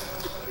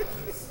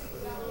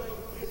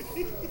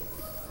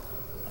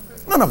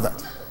 None of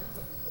that.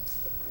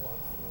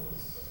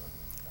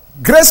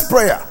 Grace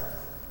prayer.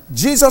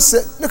 Jesus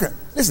said, look,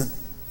 listen.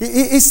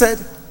 He said,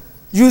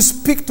 you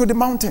speak to the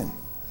mountain,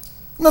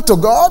 not to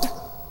God.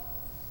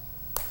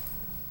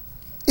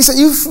 He said,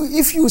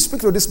 if you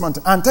speak to this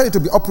mountain and tell it to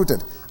be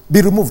uprooted,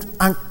 be removed,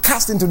 and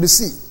cast into the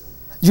sea,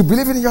 you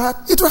believe it in your heart,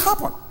 it will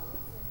happen.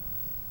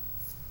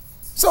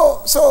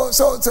 So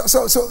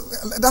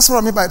that's what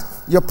I mean by it.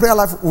 Your prayer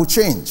life will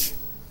change.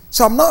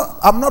 So I'm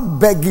not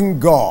begging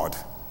God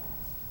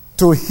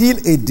to heal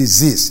a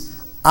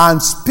disease.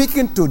 I'm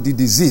speaking to the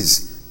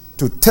disease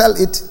to tell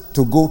it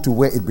to go to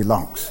where it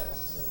belongs.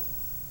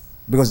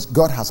 Because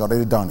God has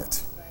already done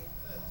it.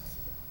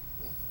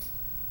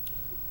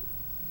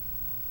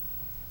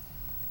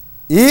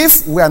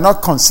 If we are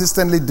not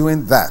consistently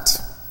doing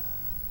that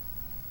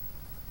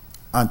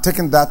and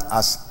taking that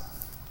as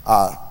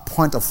a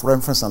point of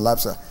reference and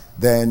lifestyle,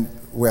 then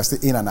we are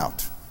still in and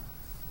out.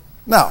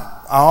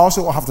 Now, I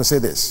also have to say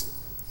this.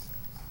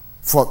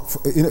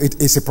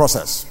 It's a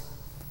process.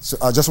 So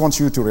I just want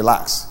you to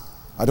relax.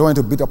 I don't want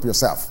you to beat up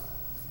yourself.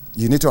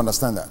 You need to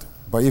understand that.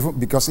 But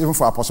even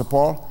for Apostle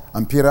Paul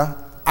and Peter,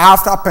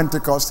 after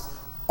Pentecost,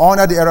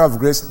 under the era of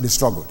grace, they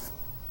struggled.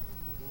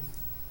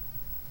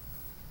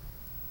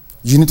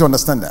 You need to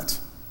understand that.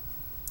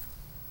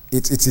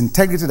 It's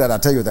integrity that I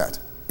tell you that.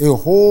 A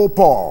whole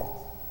Paul.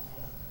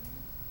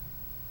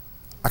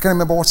 I can't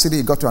remember what city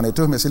he got to, and they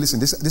told him, I said, listen,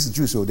 this is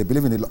Jews, so they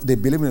believe in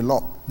the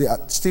law. They are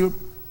still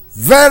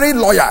very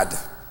loyal.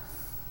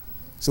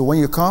 So when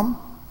you come,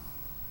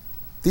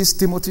 this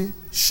Timothy,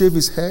 shave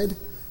his head,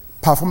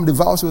 perform the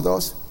vows with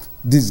us,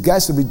 these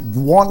guys to be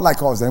one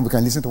like us, then we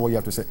can listen to what you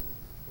have to say.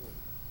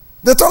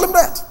 They told him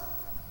that.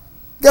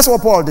 Guess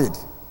what Paul did?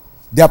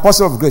 The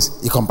apostle of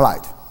grace, he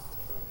complied.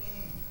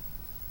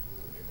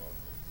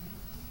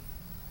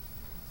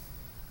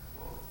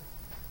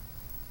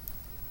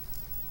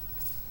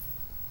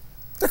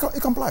 He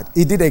complied.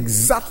 He did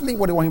exactly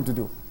what they want him to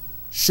do.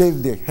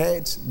 Shave their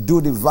heads,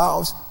 do the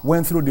vows,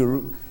 went through the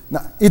route.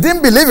 Now, he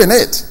didn't believe in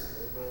it,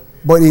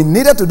 but he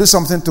needed to do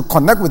something to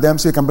connect with them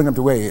so he can bring them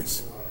to where he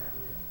is.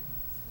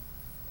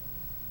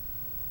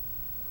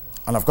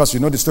 And of course, you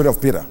know the story of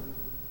Peter.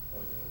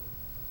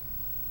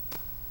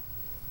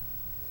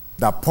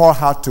 That Paul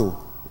had to,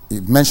 he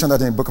mentioned that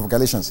in the book of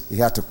Galatians, he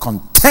had to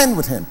contend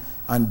with him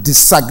and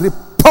disagree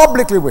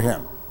publicly with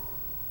him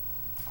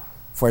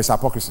for his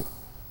hypocrisy.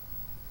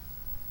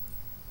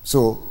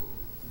 So,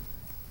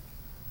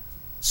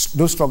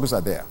 those struggles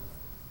are there.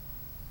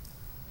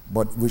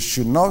 But we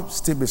should not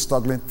still be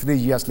struggling 3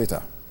 years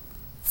later,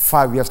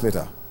 5 years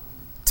later,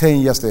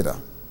 10 years later,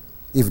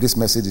 if this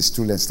message is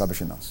truly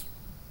establishing us.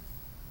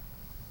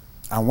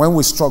 And when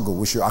we struggle,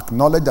 we should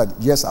acknowledge that,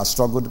 yes, I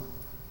struggled,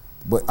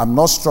 but I'm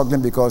not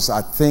struggling because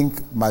I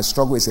think my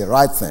struggle is the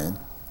right thing,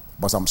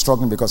 but I'm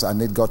struggling because I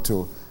need God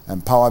to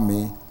empower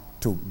me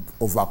to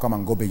overcome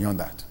and go beyond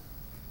that.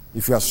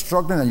 If you are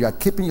struggling and you are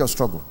keeping your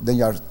struggle, then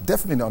you are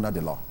definitely under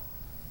the law.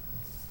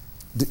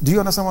 Do you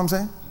understand what I'm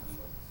saying?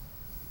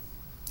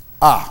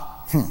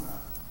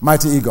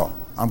 Mighty ego.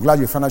 I'm glad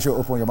you finally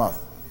open your mouth.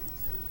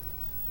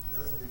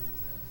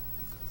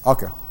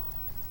 Okay.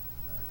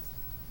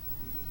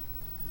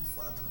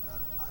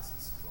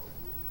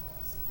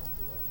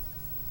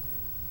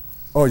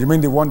 Oh, you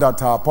mean the one that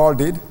Paul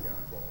did?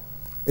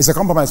 It's a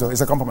compromise. So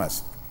it's a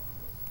compromise.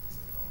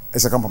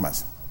 It's a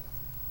compromise.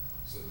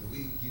 So do we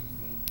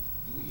even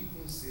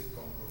say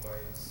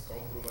compromise to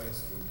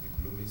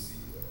diplomacy?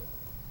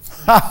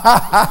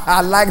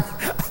 I like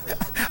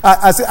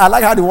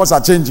how the words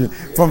are changing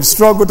from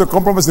struggle to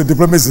compromise to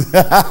diplomacy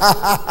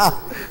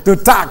to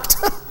tact.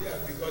 Yeah,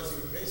 because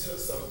you mentioned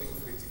something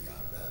critical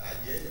that at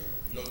the end,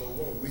 number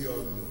one, we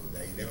all know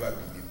that he never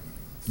believed it.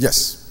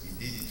 Yes. He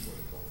did it for a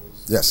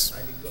purpose. Yes.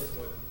 And he got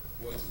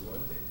what he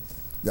wanted.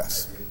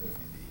 Yes. At the end of the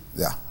day.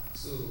 Yeah.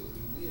 So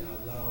do we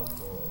allow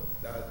for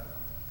that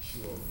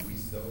show of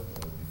wisdom or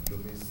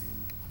diplomacy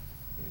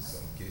in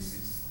some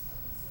cases?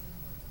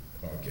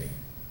 Okay.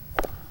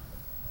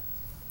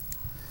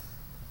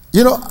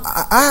 You know,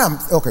 I am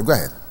okay. Go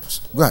ahead.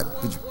 Go ahead.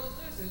 Well,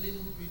 there's a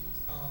little bit,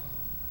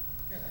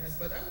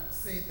 but I would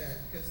say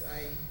that because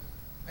I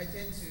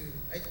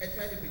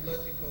try to be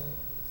logical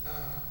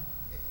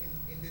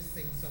in this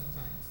thing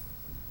sometimes.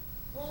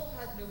 Paul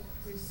had no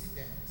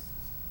precedent.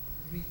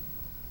 He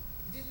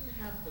didn't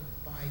have the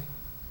Bible.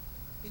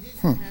 He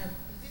didn't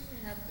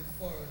have the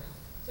foreigner.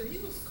 So he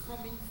was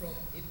coming from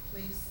a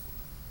place,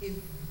 a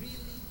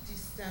really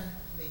distant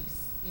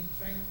place, in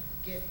trying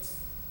to get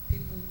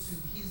people to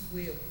his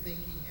way of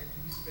thinking and to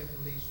his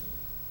revelation.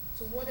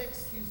 So what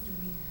excuse do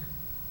we have?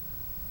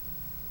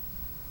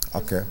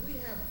 Okay.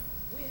 We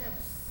have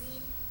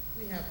seen,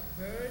 we have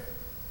heard,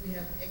 we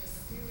have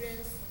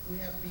experienced, we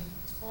have been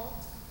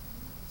taught.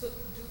 So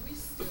do we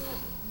still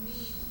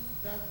need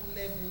that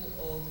level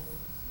of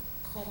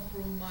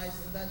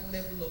compromise and that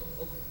level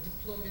of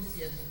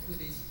diplomacy, as you put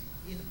it,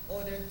 in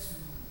order to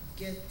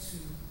get to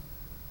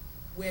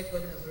where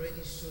God has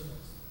already shown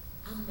us?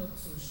 I'm not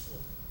so sure.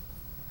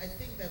 I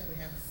think that we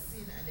have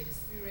seen and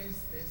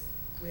experienced this,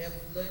 we have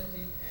learned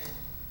it, and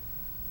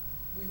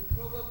we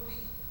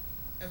probably,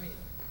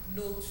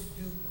 know to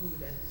do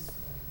good at this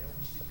point, and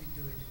we should be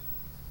doing it.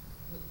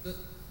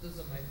 Those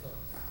are my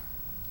thoughts.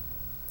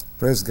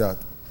 Praise God.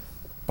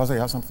 Pastor, you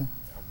have something?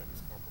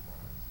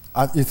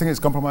 I think it's compromise. You think it's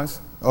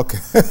compromise? Okay.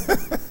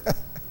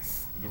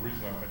 The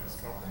reason I think it's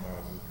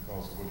compromise is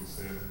because of what he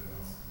said in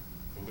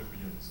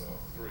Philippians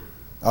 3.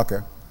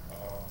 Okay.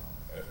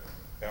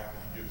 After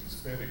he gives his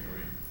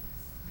pedigree,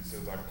 he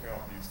says, I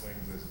count these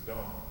things as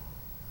dung.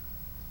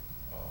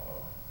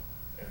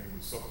 And he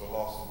would suffer the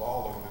loss of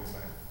all of it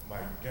that he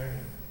might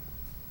gain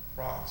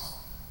Christ.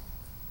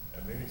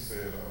 And then he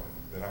said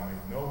that I may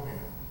know him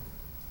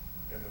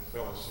in the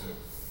fellowship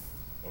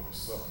of his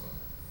suffering.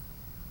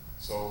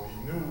 So he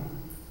knew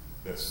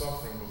that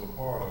suffering was a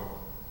part of,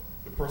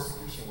 the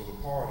persecution was a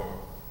part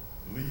of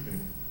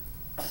leaving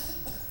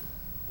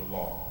the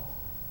law.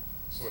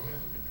 So it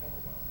had to be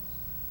compromised.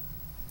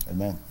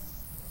 Amen.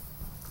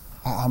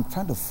 I'm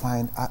trying to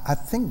find, I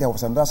think there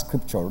was another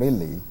scripture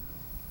really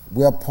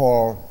where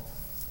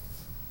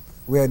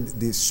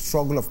the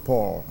struggle of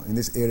Paul in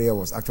this area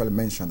was actually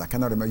mentioned. I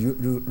cannot remember.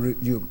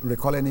 You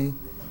recall any?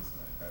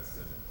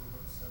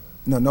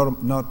 No,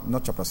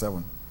 not chapter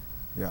 7.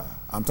 Yeah,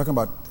 I'm talking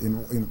about in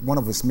one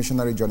of his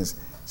missionary journeys,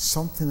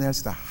 something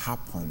else that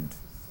happened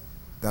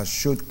that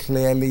showed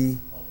clearly.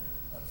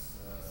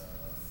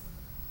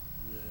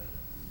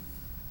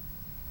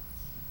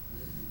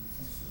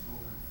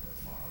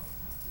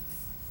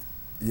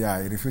 Yeah,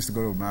 he refused to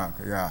go to Mark.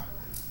 Yeah,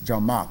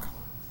 John Mark,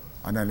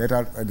 and then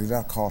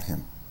later called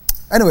him.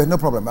 Anyway, no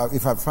problem.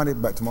 If I find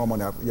it by tomorrow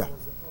morning, yeah. There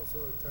was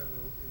also a time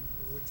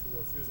in which he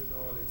was using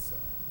all his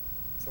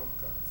trump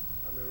cards.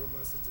 I'm a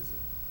Roman citizen.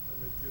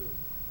 I'm a Jew.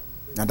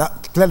 Now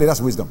that clearly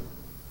that's wisdom.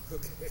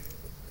 Okay.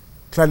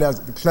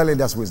 Clearly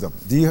that's wisdom.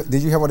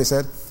 Did you hear what he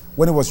said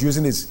when he was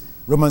using his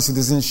Roman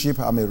citizenship?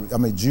 I'm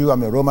a Jew.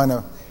 I'm a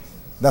Roman.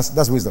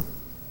 That's wisdom.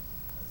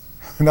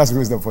 That's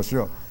wisdom for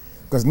sure.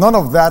 Because none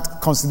of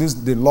that constitutes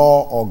the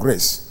law or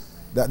grace.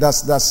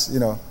 That's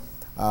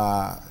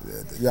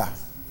yeah.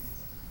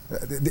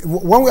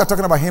 When we are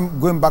talking about him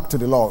going back to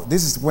the law,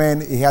 this is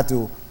when he had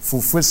to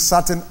fulfill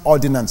certain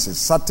ordinances,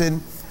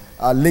 certain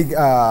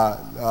law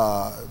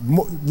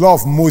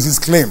of Moses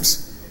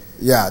claims.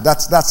 Yeah,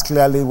 that's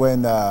clearly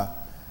when,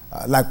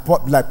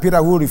 like Peter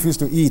who refused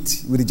to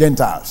eat with the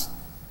Gentiles.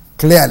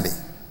 Clearly,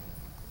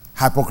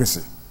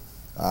 hypocrisy,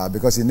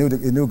 because he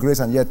knew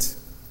grace and yet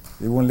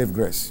he won't live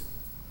grace.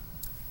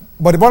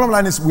 But the bottom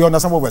line is we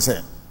understand what we're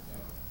saying.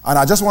 And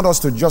I just want us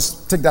to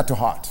just take that to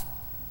heart.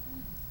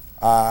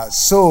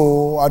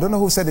 So, I don't know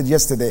who said it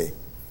yesterday.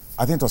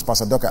 I think it was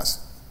Pastor Dorcas.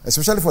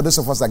 Especially for those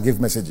of us that give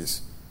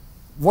messages.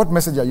 What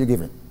message are you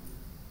giving?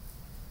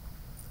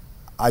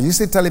 Are you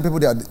still telling people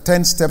there are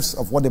 10 steps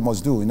of what they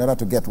must do in order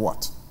to get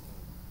what?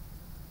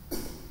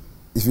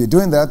 If you're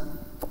doing that,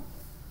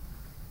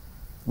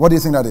 what do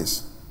you think that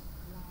is?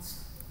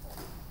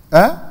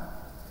 Huh?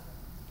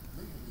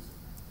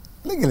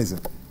 Legalism.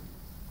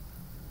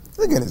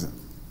 Legalism.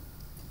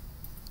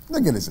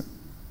 Legalism.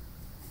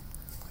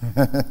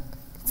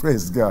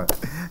 Praise God.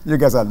 You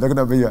guys are looking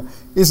over here.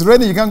 It's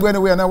raining. You can't go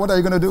anywhere now. What are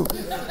you going to do?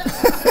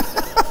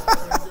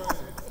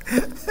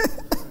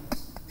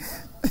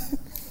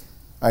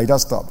 I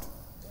just stopped.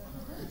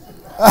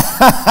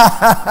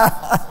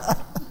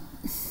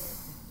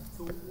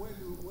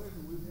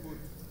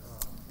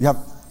 You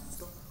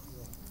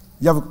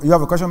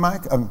have a question,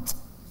 Mike?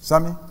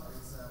 Sammy?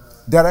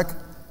 Derek?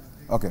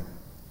 Okay.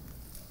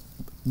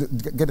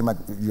 Get the mic.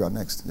 You are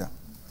next. Yeah.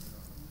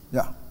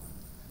 Yeah.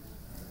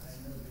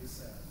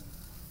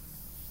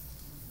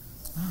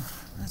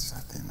 That's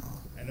that thing.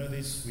 I know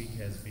this week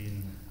has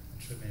been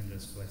a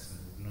tremendous blessing.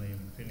 We've not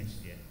even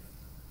finished yet.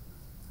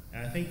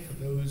 And I think for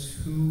those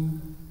who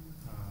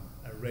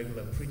are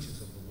regular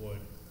preachers of the word,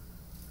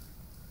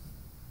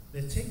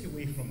 the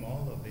takeaway from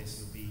all of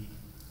this will be,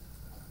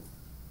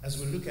 as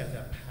we look at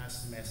our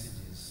past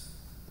messages,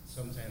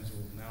 sometimes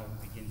we'll now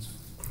begin to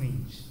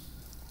cringe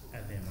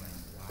at them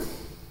like, wow,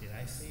 did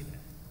I say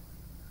that?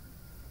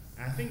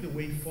 And I think the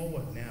way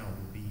forward now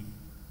will be,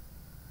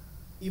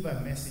 if our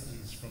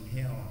messages from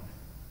here on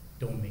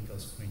don't make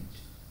us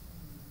cringe.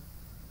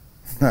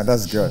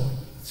 That's good.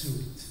 To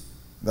it.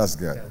 That's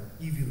good. That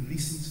if you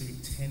listen to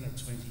it 10 or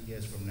 20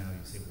 years from now,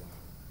 you say, wow,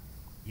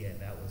 yeah,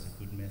 that was a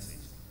good message.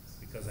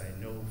 Because I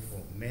know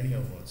for many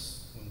of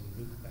us, when we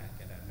look back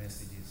at our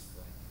messages,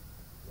 like,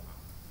 wow,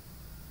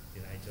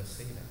 did I just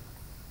say that?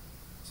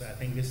 So I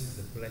think this is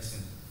a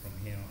blessing from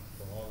here on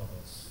for all of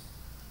us.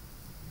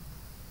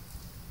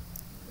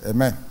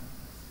 Amen.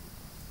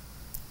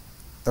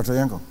 Dr.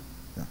 Yanko?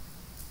 Yeah.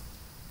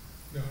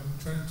 Yeah, I'm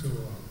trying to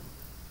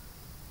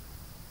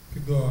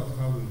figure out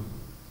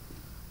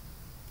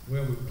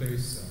where we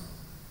place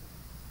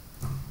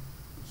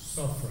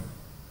suffering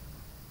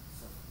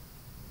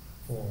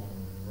for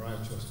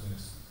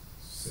righteousness'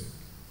 sake.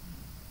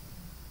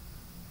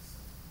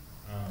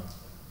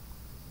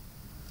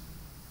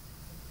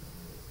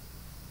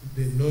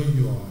 They know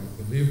you are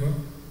a believer,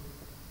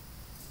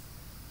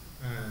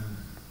 and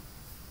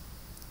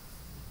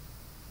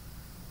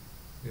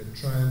they're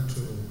trying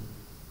to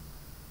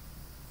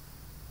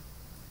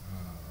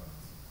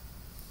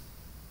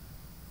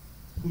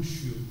push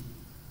you,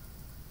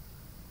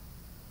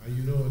 and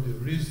you know the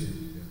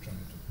reason they're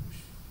trying to push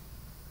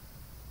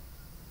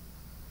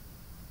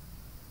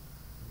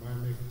you. Am I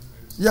making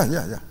sense? Yeah.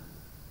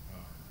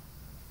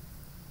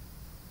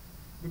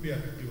 Maybe I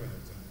could give an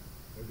example.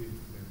 Maybe it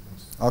will make more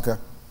sense. Okay.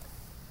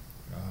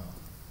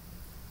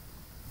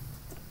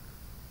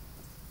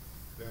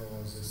 There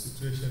was a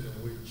situation in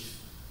which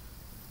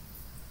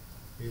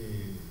a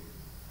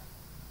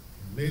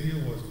lady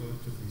was going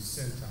to be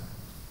sent out.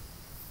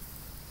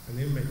 An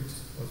inmate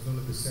was going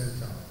to be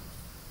sent out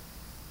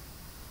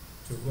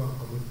to go and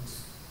commit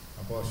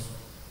abortion.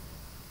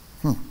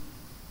 And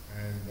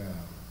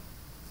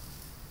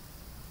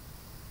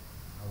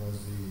I was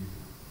the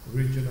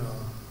regional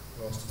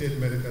or state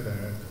medical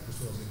director, which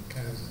was in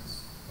Kansas.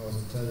 I was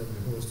in charge of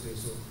the whole state.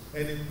 So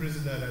any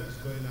prisoner that is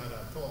going out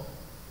at all,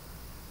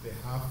 they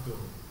have to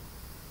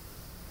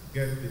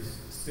get the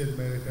state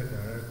medical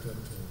director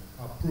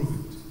to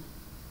approve it.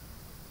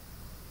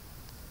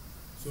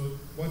 So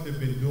what they've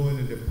been doing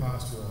in the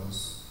past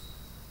was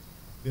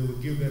they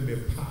would give them a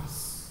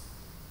pass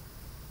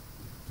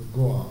to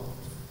go out,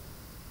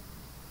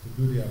 to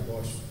do the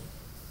abortion.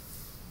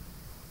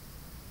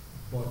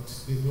 But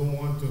they don't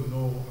want to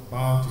know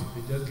about it.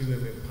 They just give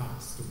them a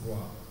pass to go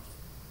out.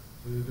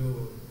 So you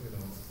don't,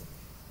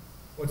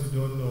 what you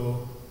don't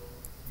know,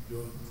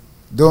 you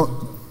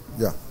don't.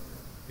 Yeah.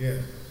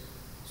 Yeah.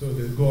 So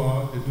they go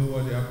out, they do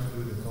what they have to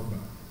do, they come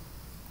back.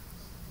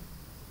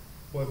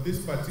 But this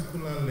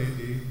particular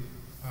lady,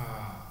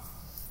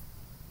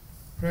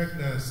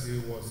 pregnancy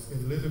was a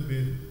little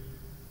bit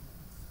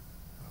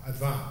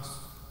advanced.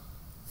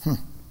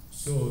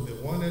 So they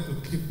wanted to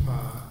keep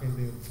her in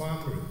the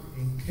infirmary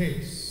in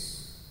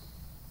case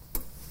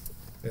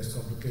there's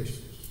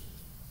complications.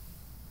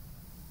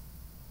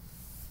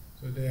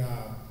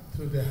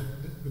 Because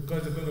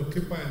they're going to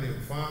keep her in the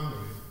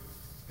infirmary,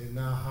 they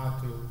now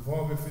had to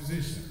involve a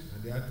physician,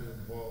 and they had to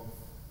involve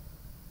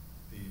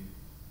the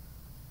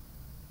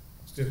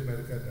state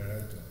medical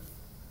director,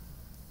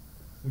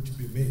 which would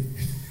be me.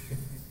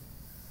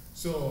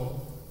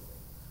 So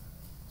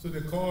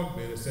they called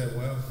me and said,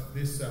 well,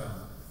 this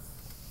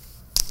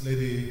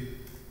lady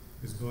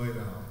is going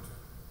out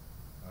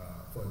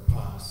for a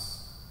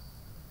pass,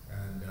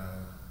 and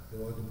they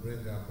want to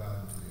bring her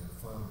back to the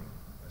infirmary.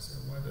 I said,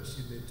 why does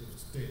she need to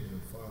stay in the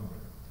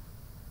infirmary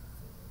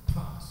for a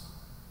pass?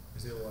 They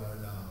said, well,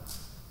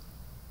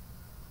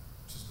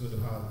 she's going to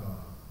have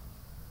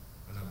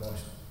an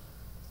abortion.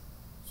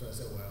 So I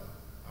said, well,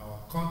 our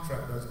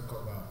contract doesn't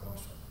cover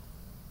abortion.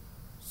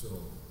 So,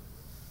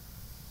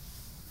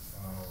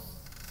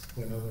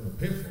 we're not going to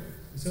pay for it.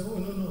 He said, oh,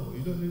 no,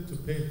 you don't need to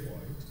pay for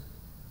it.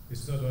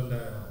 It's not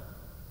under,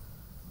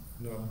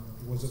 it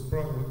was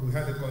we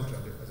had a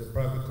contract as a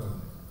private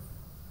company.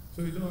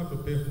 So you don't have to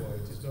pay for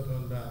it. It's not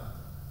under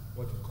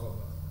what you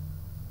cover.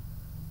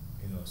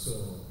 So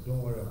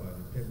don't worry about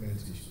the payment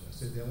issue. I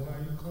said, then why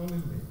are you calling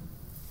me?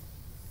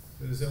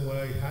 So they said,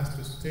 well, he has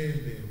to stay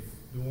in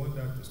they want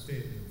that to stay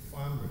in the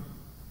infirmary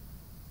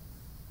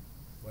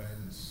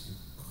when she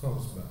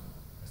comes back.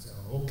 I said,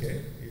 oh,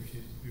 okay,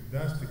 if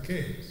that's the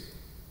case,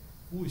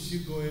 who is she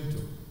going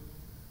to?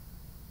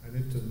 I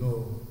need to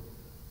know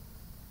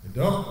the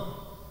doctor.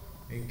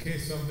 In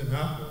case something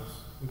happens,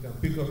 we can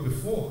pick up the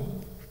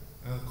phone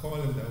and call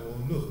him that, well,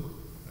 look,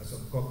 there's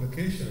some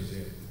complications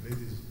here. The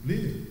lady's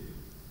bleeding.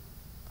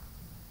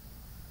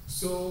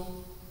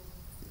 So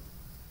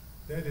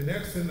then the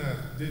next thing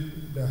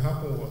that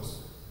happened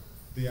was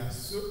the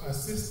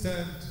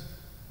assistant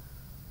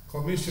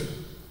commissioner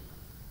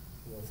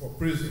for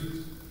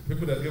prisons, the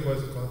people that gave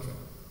us the contract,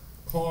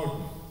 called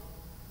me.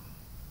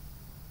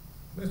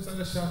 They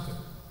started shouting,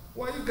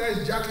 why are you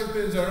guys jacking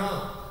things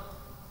around?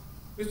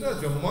 It's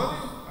not your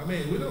money. I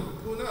mean, we're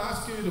not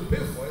asking you to pay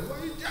for it. Why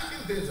are you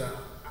jacking things around?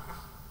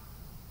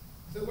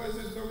 I said, where is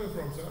this coming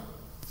from, sir?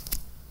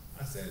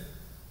 I said,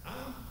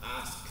 I'm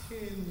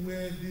asking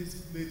where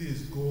this lady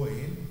is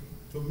going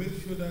to make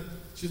sure that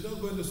she's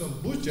not going to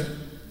some butcher.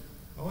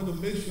 I want to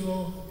make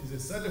sure he's a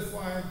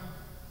certified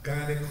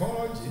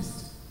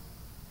gynecologist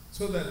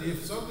so that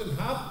if something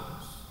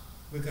happens,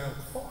 we can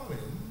call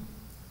him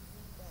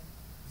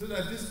so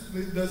that this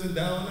lady doesn't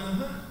die on our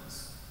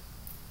hands.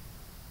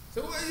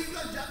 So why you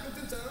got jacking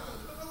things around?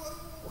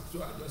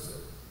 So I just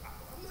said,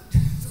 I'm not.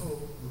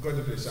 So we got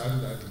to be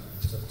shouting at him.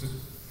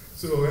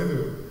 So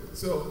anyway,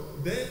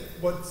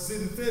 but see,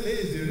 the thing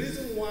is, the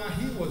reason why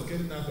he was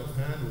getting out of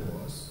hand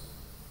was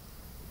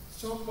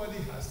somebody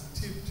has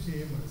tipped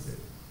him and said,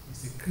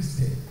 he's a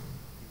Christian.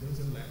 He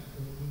doesn't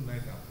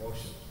like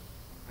abortion.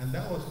 And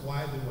that was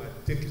why they were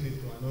taking it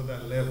to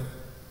another level.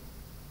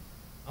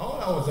 All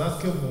I was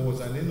asking for was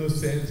an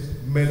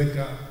innocent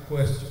medical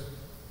question.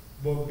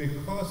 But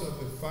because of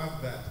the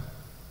fact that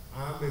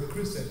I'm a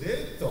Christian,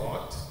 they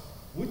thought,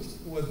 which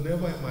was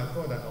never in my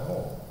thought at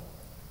all,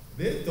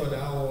 they thought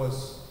I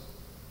was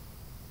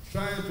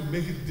trying to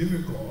make it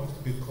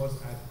difficult because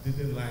I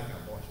didn't like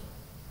abortion.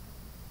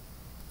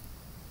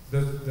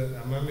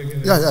 Am I making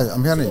it? Yeah,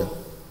 I'm hearing you.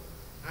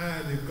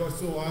 And it got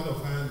so out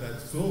of hand that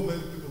so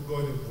many people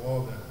got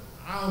involved that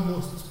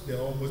they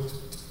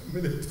almost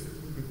terminated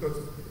because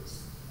of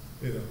this.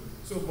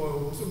 So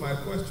my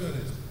question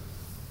is,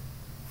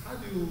 how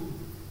do you,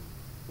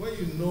 when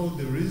you know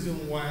the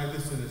reason why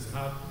this thing is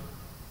happening,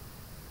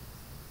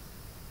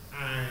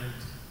 and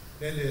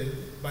then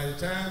by the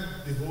time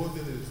the whole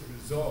thing is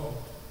resolved,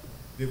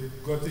 they've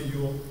gotten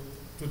you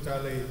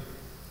totally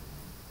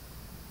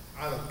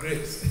out of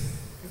grace,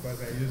 if I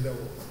can use that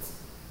word.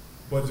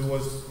 But it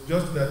was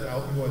just that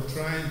you were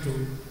trying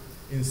to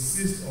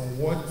insist on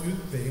what you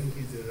think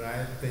is the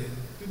right thing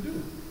to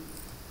do.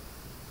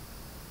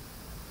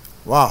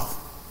 Wow.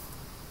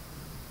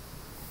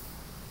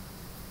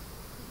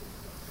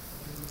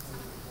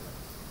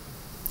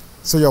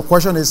 So your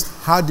question is,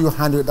 how do you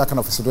handle that kind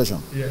of a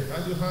situation? Yeah,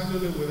 how do you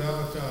handle it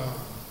without,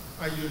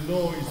 and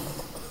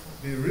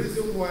the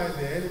reason why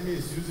the enemy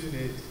is using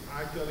it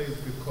actually is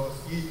because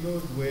he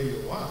knows where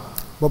you are.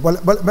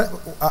 But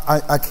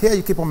I hear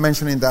you keep on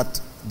mentioning that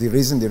the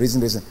reason. The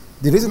reason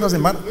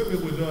doesn't matter.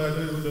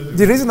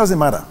 The reason doesn't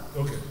matter.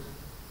 Okay.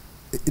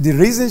 The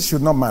reason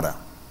should not matter.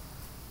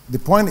 The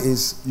point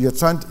is,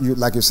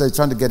 like you said,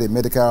 trying to get a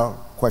medical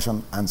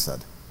question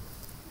answered.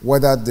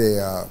 Whether they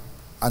are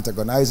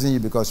antagonizing you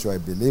because you're a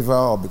believer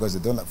or because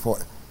they don't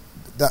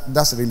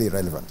that's really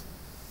irrelevant.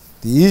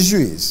 The issue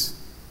is,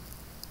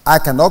 I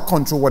cannot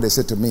control what they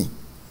say to me,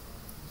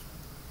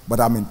 but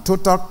I'm in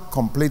total,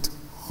 complete,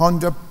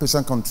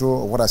 100%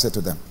 control of what I say to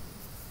them.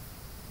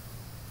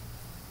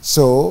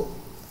 So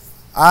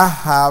I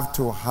have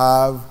to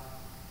have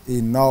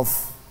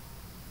enough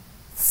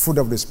fruit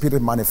of the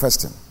Spirit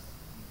manifesting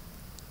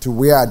to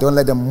where I don't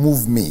let them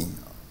move me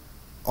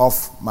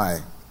off my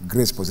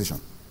grace position.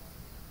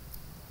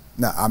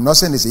 Now, I'm not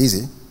saying it's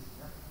easy,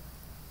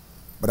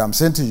 but I'm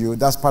saying to you,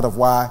 that's part of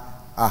why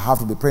I have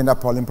to be praying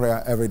that Pauline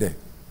prayer every day.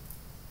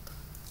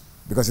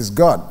 Because it's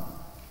God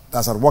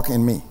that's at work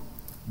in me,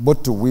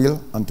 both to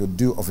will and to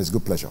do of His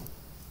good pleasure.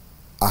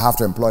 I have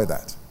to employ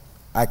that.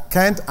 I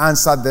can't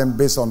answer them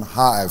based on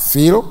how I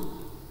feel,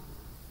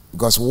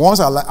 because once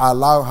I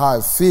allow how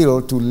I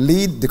feel to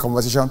lead the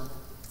conversation,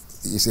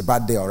 it's a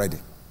bad day already.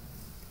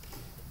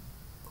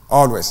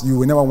 Always. You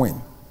will never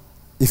win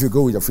if you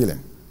go with your feeling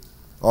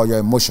or your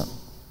emotion.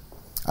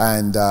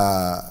 And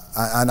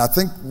I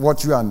think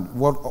what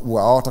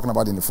we're all talking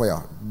about in the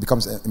foyer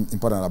becomes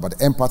important, about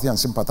empathy and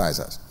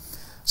sympathizers.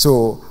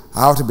 So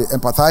I have to be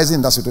empathizing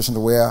in that situation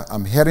where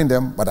I'm hearing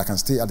them, but I can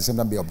still at the same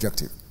time be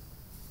objective.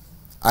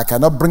 I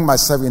cannot bring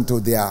myself into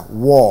their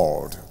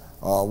world,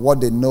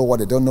 what they know, what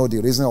they don't know, the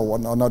reason or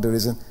not the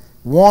reason.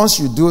 Once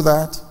you do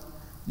that,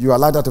 you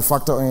allow that to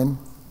factor in,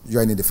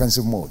 you're in a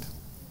defensive mode.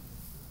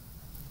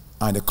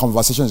 And the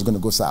conversation is going to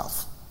go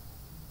south.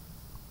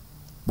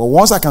 But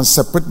once I can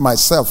separate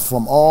myself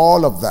from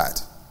all of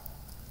that,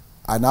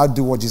 I now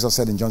do what Jesus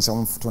said in John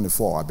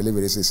 7:24. I believe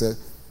it is. He said,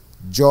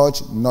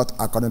 judge not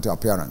according to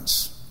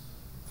appearance.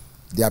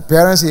 The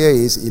appearance here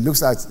is, it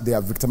looks like they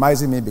are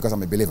victimizing me because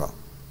I'm a believer.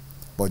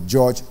 But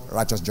judge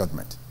righteous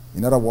judgment.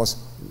 In other words,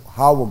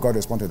 how will God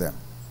respond to them?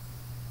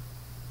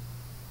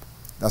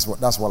 That's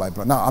what I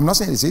plan. Now, I'm not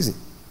saying it's easy,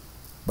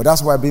 but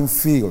that's why I'm being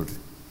filled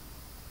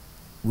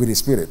with the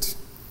Spirit.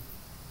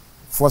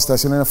 1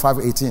 Thessalonians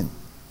 5:18.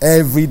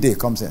 Every day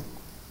comes in.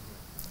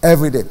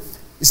 Every day.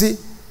 You see,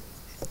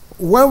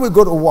 when we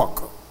go to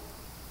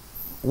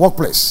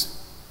workplace,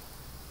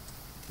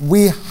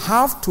 we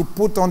have to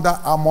put on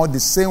that armor the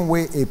same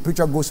way a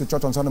preacher goes to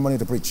church on Sunday morning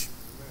to preach.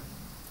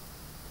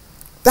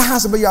 That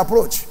has to be your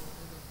approach.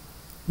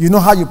 You know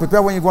how you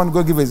prepare when you go and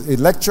go give a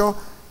lecture,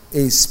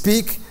 a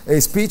speech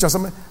or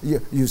something.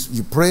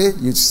 You pray,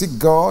 you seek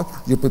God,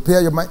 you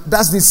prepare your mind.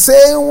 That's the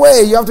same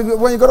way you have to do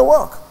when you go to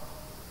work.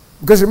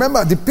 Because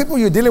remember, the people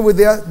you're dealing with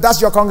there,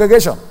 that's your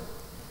congregation.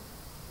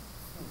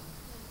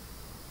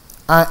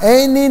 And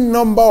any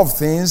number of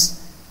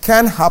things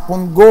can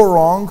happen, go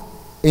wrong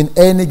in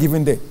any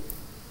given day.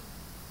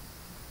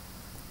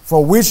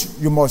 For which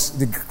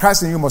the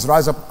Christ in you must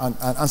rise up and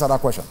answer that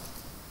question.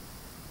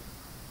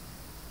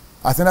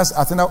 I think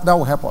that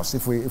will help us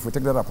if we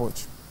take that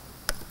approach.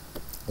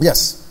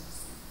 Yes.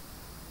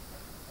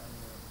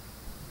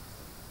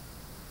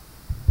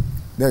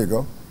 There you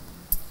go.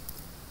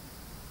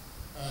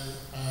 I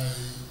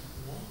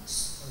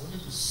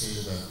wanted to say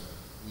that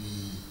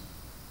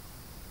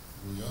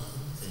we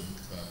often think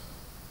that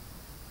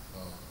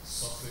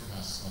suffering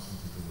has nothing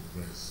to do with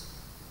grace.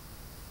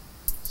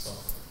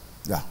 Suffering.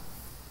 Yeah.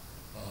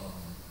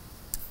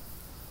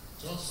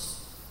 Just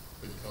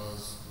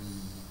because we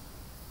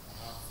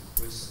have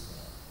the grace of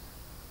God,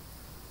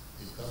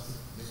 it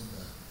doesn't mean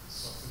that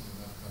suffering will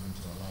not come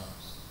into our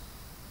lives.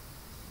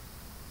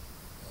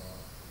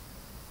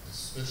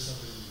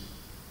 Especially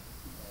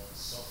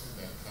suffering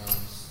that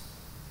comes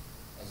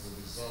as a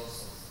result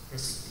of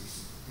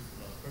persecution.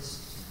 People are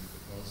persecuting you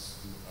because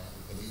you are a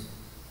believer.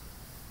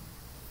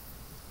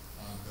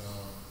 And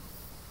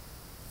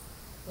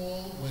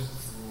Paul went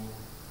through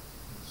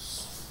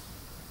suffering.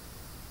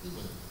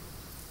 Even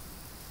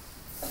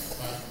the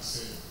Bible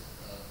said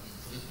in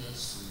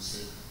Philippians 2, he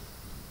said,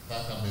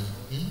 that I may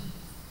know him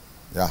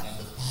and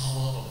the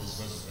power of his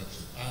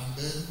resurrection. And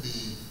then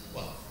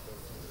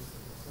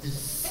the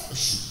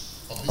fellowship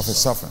of his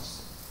sufferings.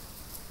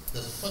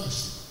 The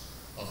fellowship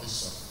of his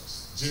sufferings.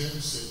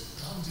 James said,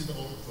 count it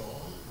all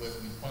joy when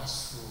we pass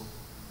through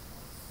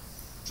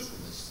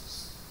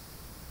tribulations.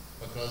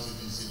 Because it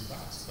is in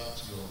that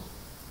your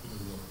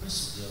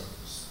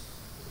perseverance.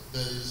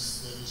 There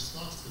is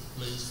not a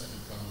place that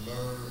you can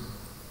learn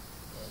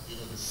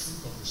the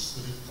fruit of the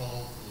Spirit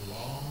called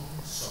long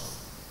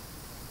suffering.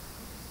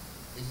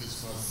 If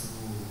it's not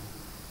through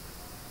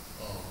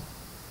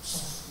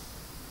suffering.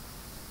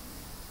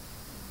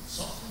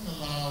 Suffering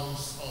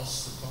allows us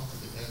to come to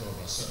the end of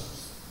ourselves.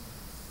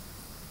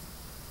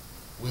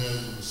 Where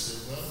you will say,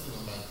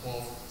 like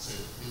Paul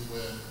said,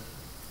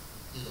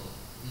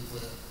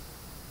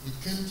 we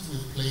came to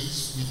a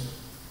place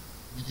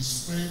we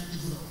despair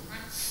even of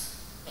life.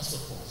 That's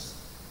what Paul said.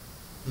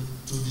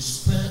 To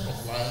despair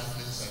of life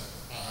means that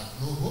I had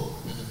no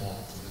hope anymore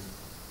to live.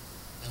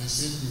 And he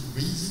said the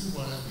reason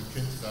why we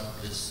came to that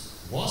place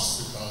was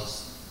because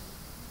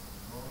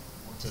God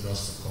wanted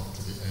us to come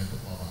to the end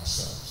of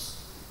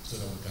ourselves so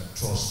that we can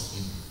trust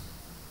in Him.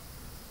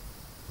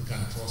 We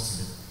can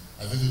trust in Him.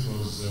 I think it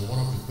was one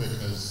of the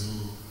Quakers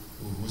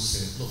who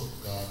said, look,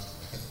 God,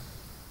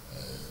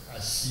 I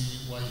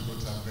see why you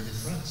don't have many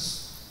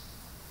friends.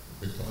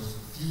 Because the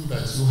few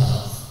that you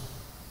have,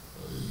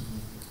 you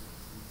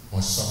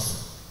must suffer.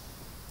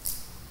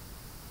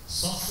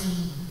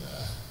 Suffering,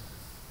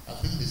 I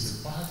think,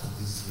 is a part of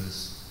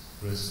this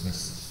grace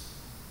message.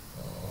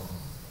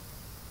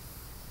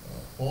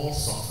 Paul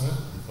suffered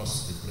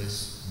because of the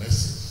grace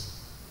message.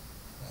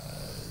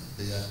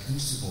 They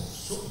accused him of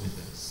so many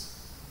things.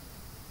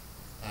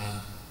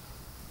 And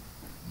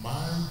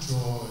my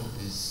joy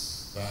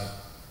is that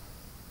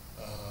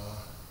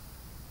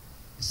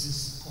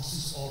it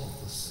causes all of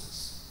those things.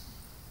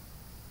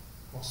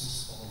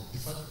 Causes all. In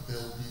fact,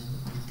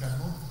 we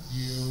cannot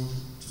yield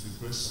to the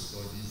grace of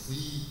God if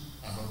we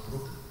are not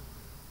broken.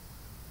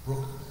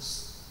 Brokenness.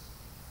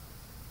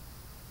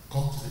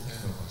 Come to the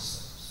end of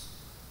ourselves.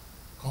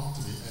 Come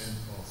to the end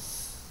of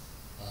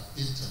our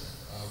intellect,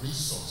 our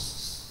resources.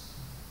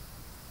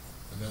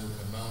 And then we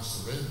can now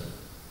surrender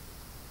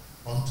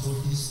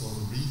unto His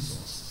own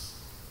resources.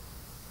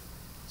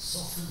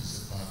 Suffering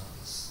is a part of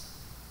this.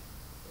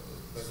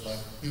 But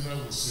like Peter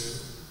would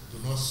say, do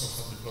not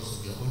suffer because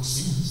of your own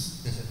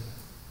sins.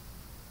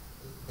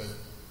 But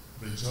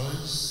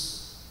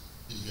rejoice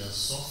if you are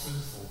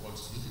suffering for what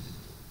you didn't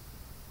do.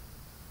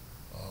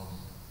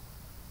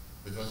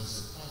 Because it's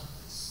a part of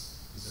this.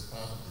 It's a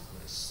part of the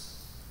grace.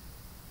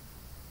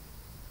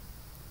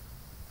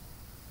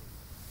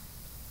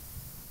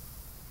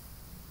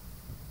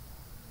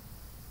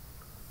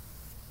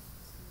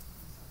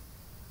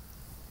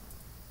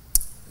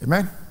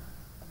 Amen?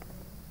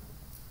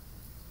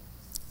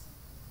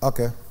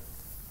 Okay.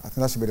 I think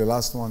that should be the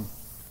last one.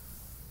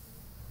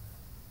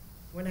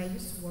 When I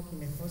used to work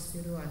in a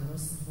hospital and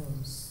nursing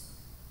homes,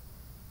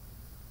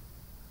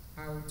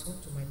 I would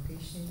talk to my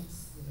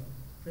patients,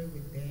 pray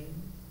with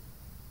them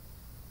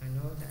and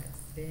all that.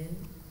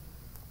 Then,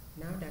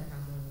 now that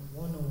I'm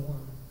on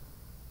one-on-one,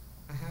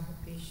 I have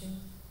a patient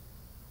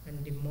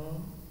and the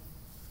mom,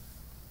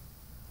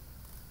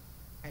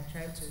 I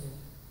tried to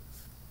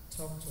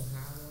talk to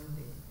her one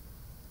day.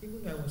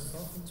 Even though I was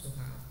talking to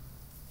her,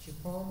 she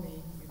called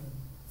me,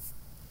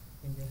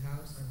 in the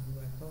house and we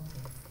were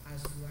talking.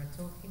 As we were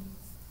talking,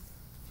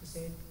 she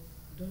said,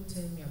 "Don't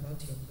tell me about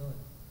your God.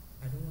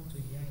 I don't want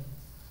to hear it.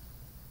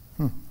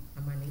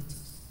 I'm an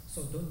atheist,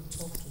 so don't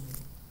talk to me.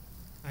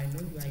 I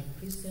know you are a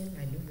Christian,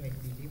 I know you are a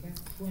believer.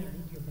 Go and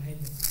read your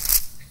Bible.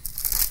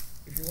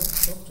 If you want to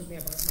talk to me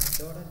about my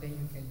daughter, then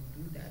you can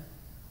do that.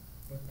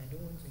 But I don't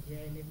want to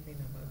hear anything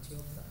about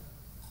your God.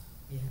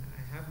 Yeah,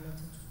 I have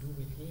nothing to do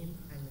with him."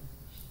 And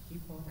she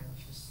keep on and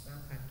she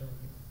slammed her door.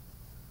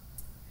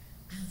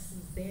 And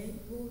since then,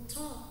 we'll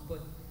talk,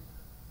 but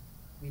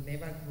we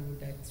never go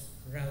that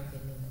route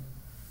anymore.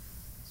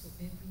 So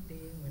every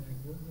day when I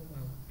go home,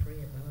 I'll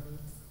pray about it.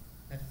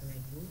 That when I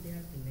go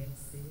there the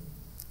next day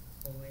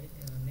or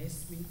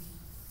next week,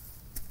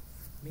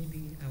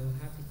 maybe I will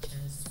have a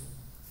chance to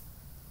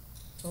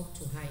talk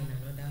to her in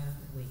another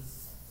way.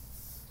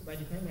 So by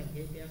the time I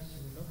get there,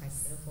 she will lock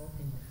herself up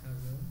in her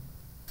room.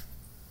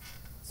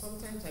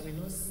 Sometimes I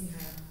will not see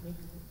her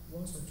maybe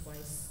once or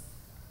twice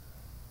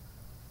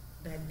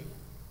that day.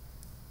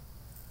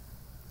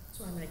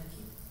 So and I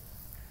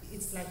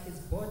it's like it's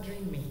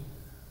bothering me.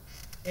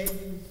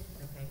 Every week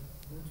that I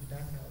go to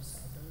that house,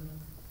 I don't know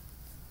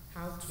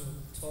how to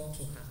talk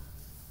to her.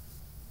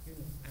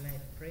 And I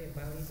pray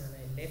about it and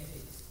I left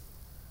it.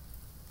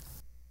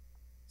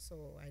 So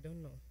I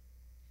don't know.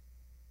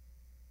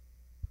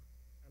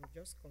 I'm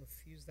just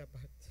confused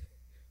about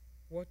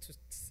what to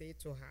say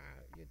to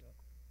her,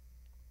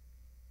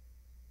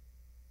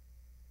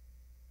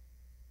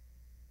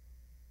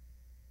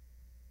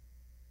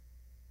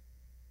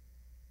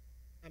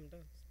 I'm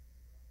done.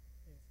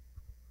 Yes.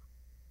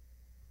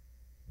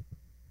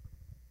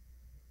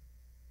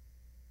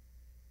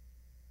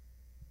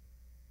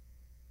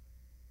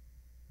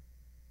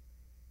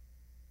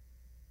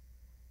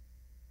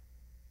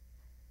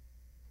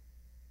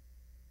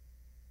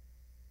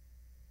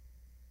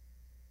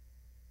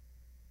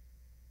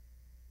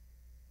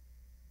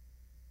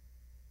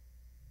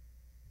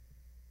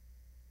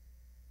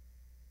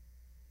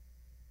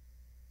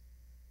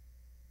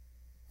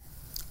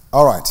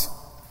 All right.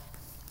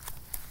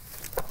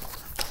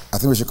 I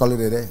think we should call it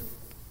a day.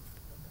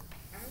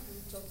 I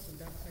will talk to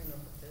that kind of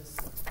a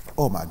person.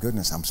 Oh my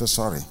goodness, I'm so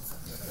sorry.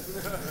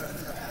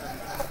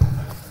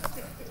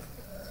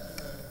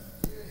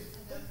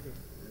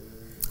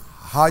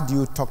 How do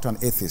you talk to an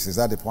atheist? Is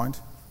that the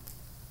point?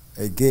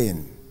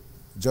 Again,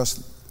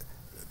 just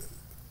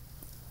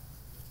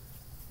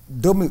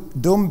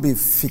don't be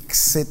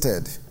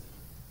fixated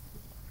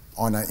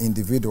on an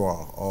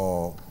individual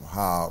or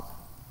her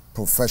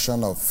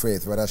profession of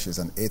faith, whether she's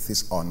an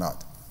atheist or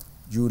not.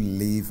 You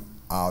live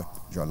out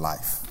your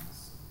life.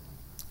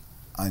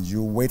 And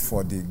you wait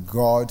for the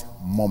God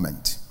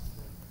moment,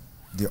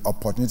 the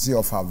opportunity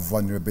of her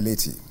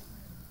vulnerability.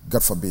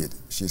 God forbid,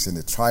 she's in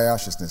a trial,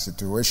 she's in a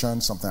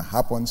situation, something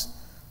happens,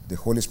 the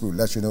Holy Spirit will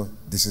let you know,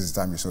 this is the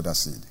time you sow that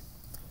seed.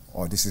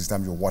 Or this is the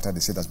time you water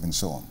the seed that's been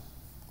sown.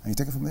 And you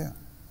take it from there.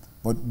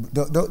 But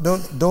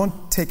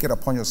don't take it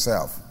upon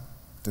yourself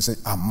to say,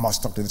 I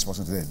must talk to this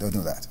person today. Don't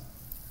do that.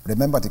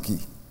 Remember the key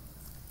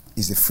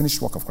is the finished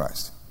work of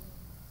Christ.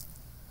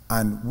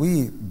 And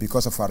we,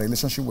 because of our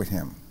relationship with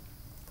him,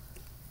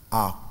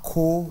 are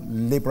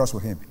co-laborers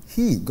with him.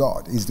 He,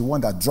 God, is the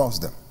one that draws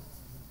them.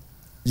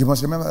 You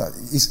must remember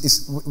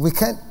that. We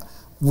can't,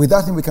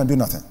 without him, we can do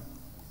nothing.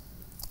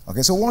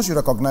 Okay, so once you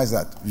recognize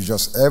that, you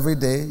just every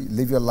day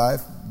live your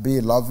life,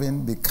 be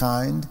loving, be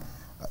kind,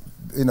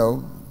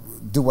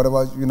 do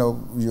whatever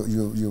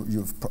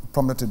you've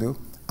promised to do,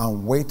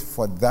 and wait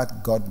for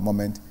that God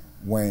moment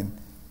when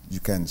you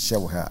can share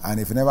with her.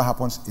 And if it never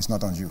happens, it's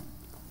not on you.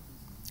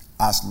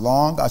 As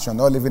long as you're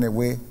not living a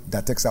way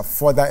that takes her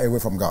further away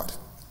from God.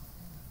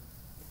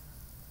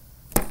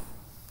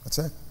 That's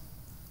it.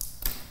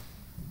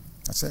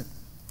 That's it.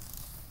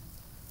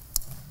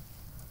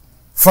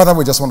 Father,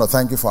 we just want to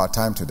thank you for our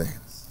time today.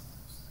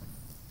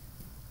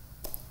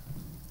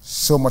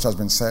 So much has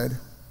been said.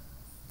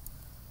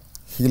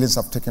 Healings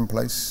have taken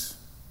place.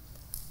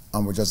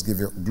 And we just give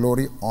you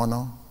glory,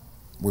 honor.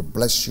 We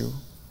bless you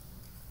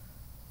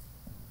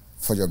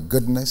for your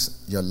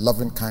goodness, your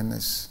loving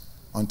kindness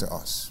unto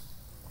us.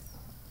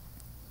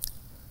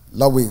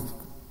 Lord, we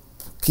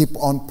keep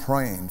on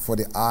praying for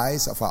the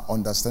eyes of our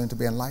understanding to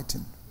be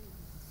enlightened,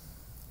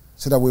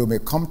 so that we may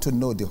come to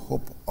know the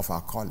hope of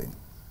our calling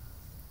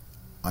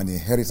and the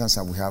inheritance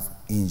that we have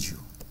in you.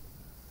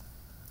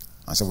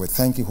 And so we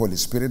thank you, Holy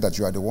Spirit, that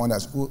you are the one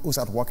who's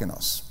at work in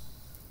us,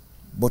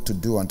 both to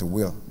do and to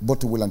will, both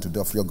to will and to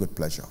do of your good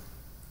pleasure.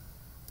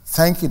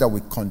 Thank you that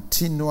we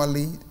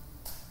continually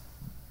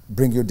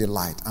bring you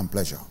delight and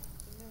pleasure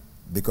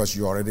because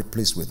you're already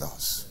pleased with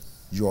us.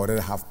 You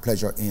already have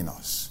pleasure in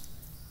us.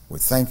 We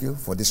thank you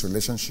for this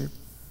relationship,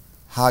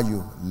 how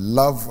you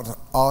loved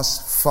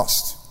us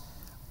first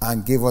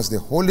and gave us the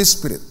Holy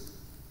Spirit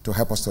to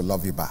help us to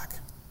love you back.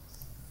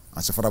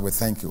 And so, Father, we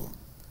thank you.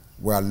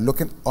 We are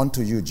looking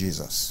unto you,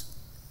 Jesus,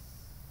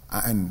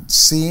 and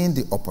seeing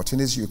the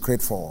opportunities you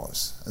create for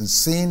us and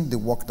seeing the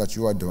work that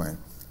you are doing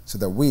so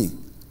that we,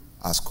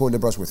 as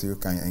co-laborers with you,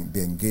 can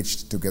be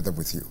engaged together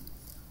with you.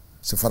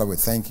 So, Father, we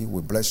thank you.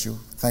 We bless you.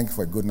 Thank you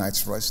for a good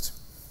night's rest.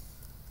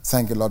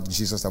 Thank you, Lord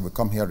Jesus, that we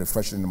come here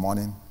refreshed in the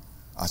morning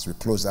as we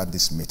close out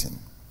this meeting.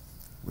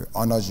 We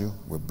honor you.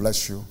 We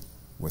bless you.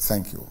 We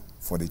thank you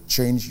for the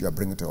change you are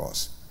bringing to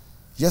us.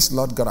 Yes,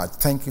 Lord God, I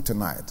thank you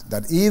tonight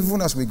that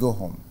even as we go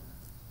home,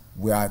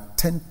 we are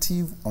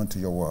attentive unto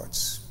your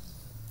words,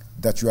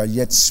 that you are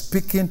yet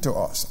speaking to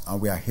us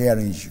and we are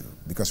hearing you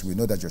because we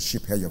know that your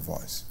sheep hear your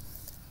voice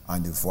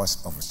and the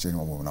voice of a stranger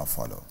we will not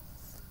follow.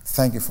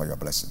 Thank you for your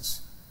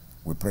blessings.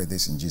 We pray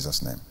this in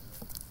Jesus' name.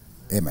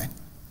 Amen.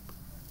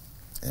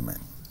 Amen.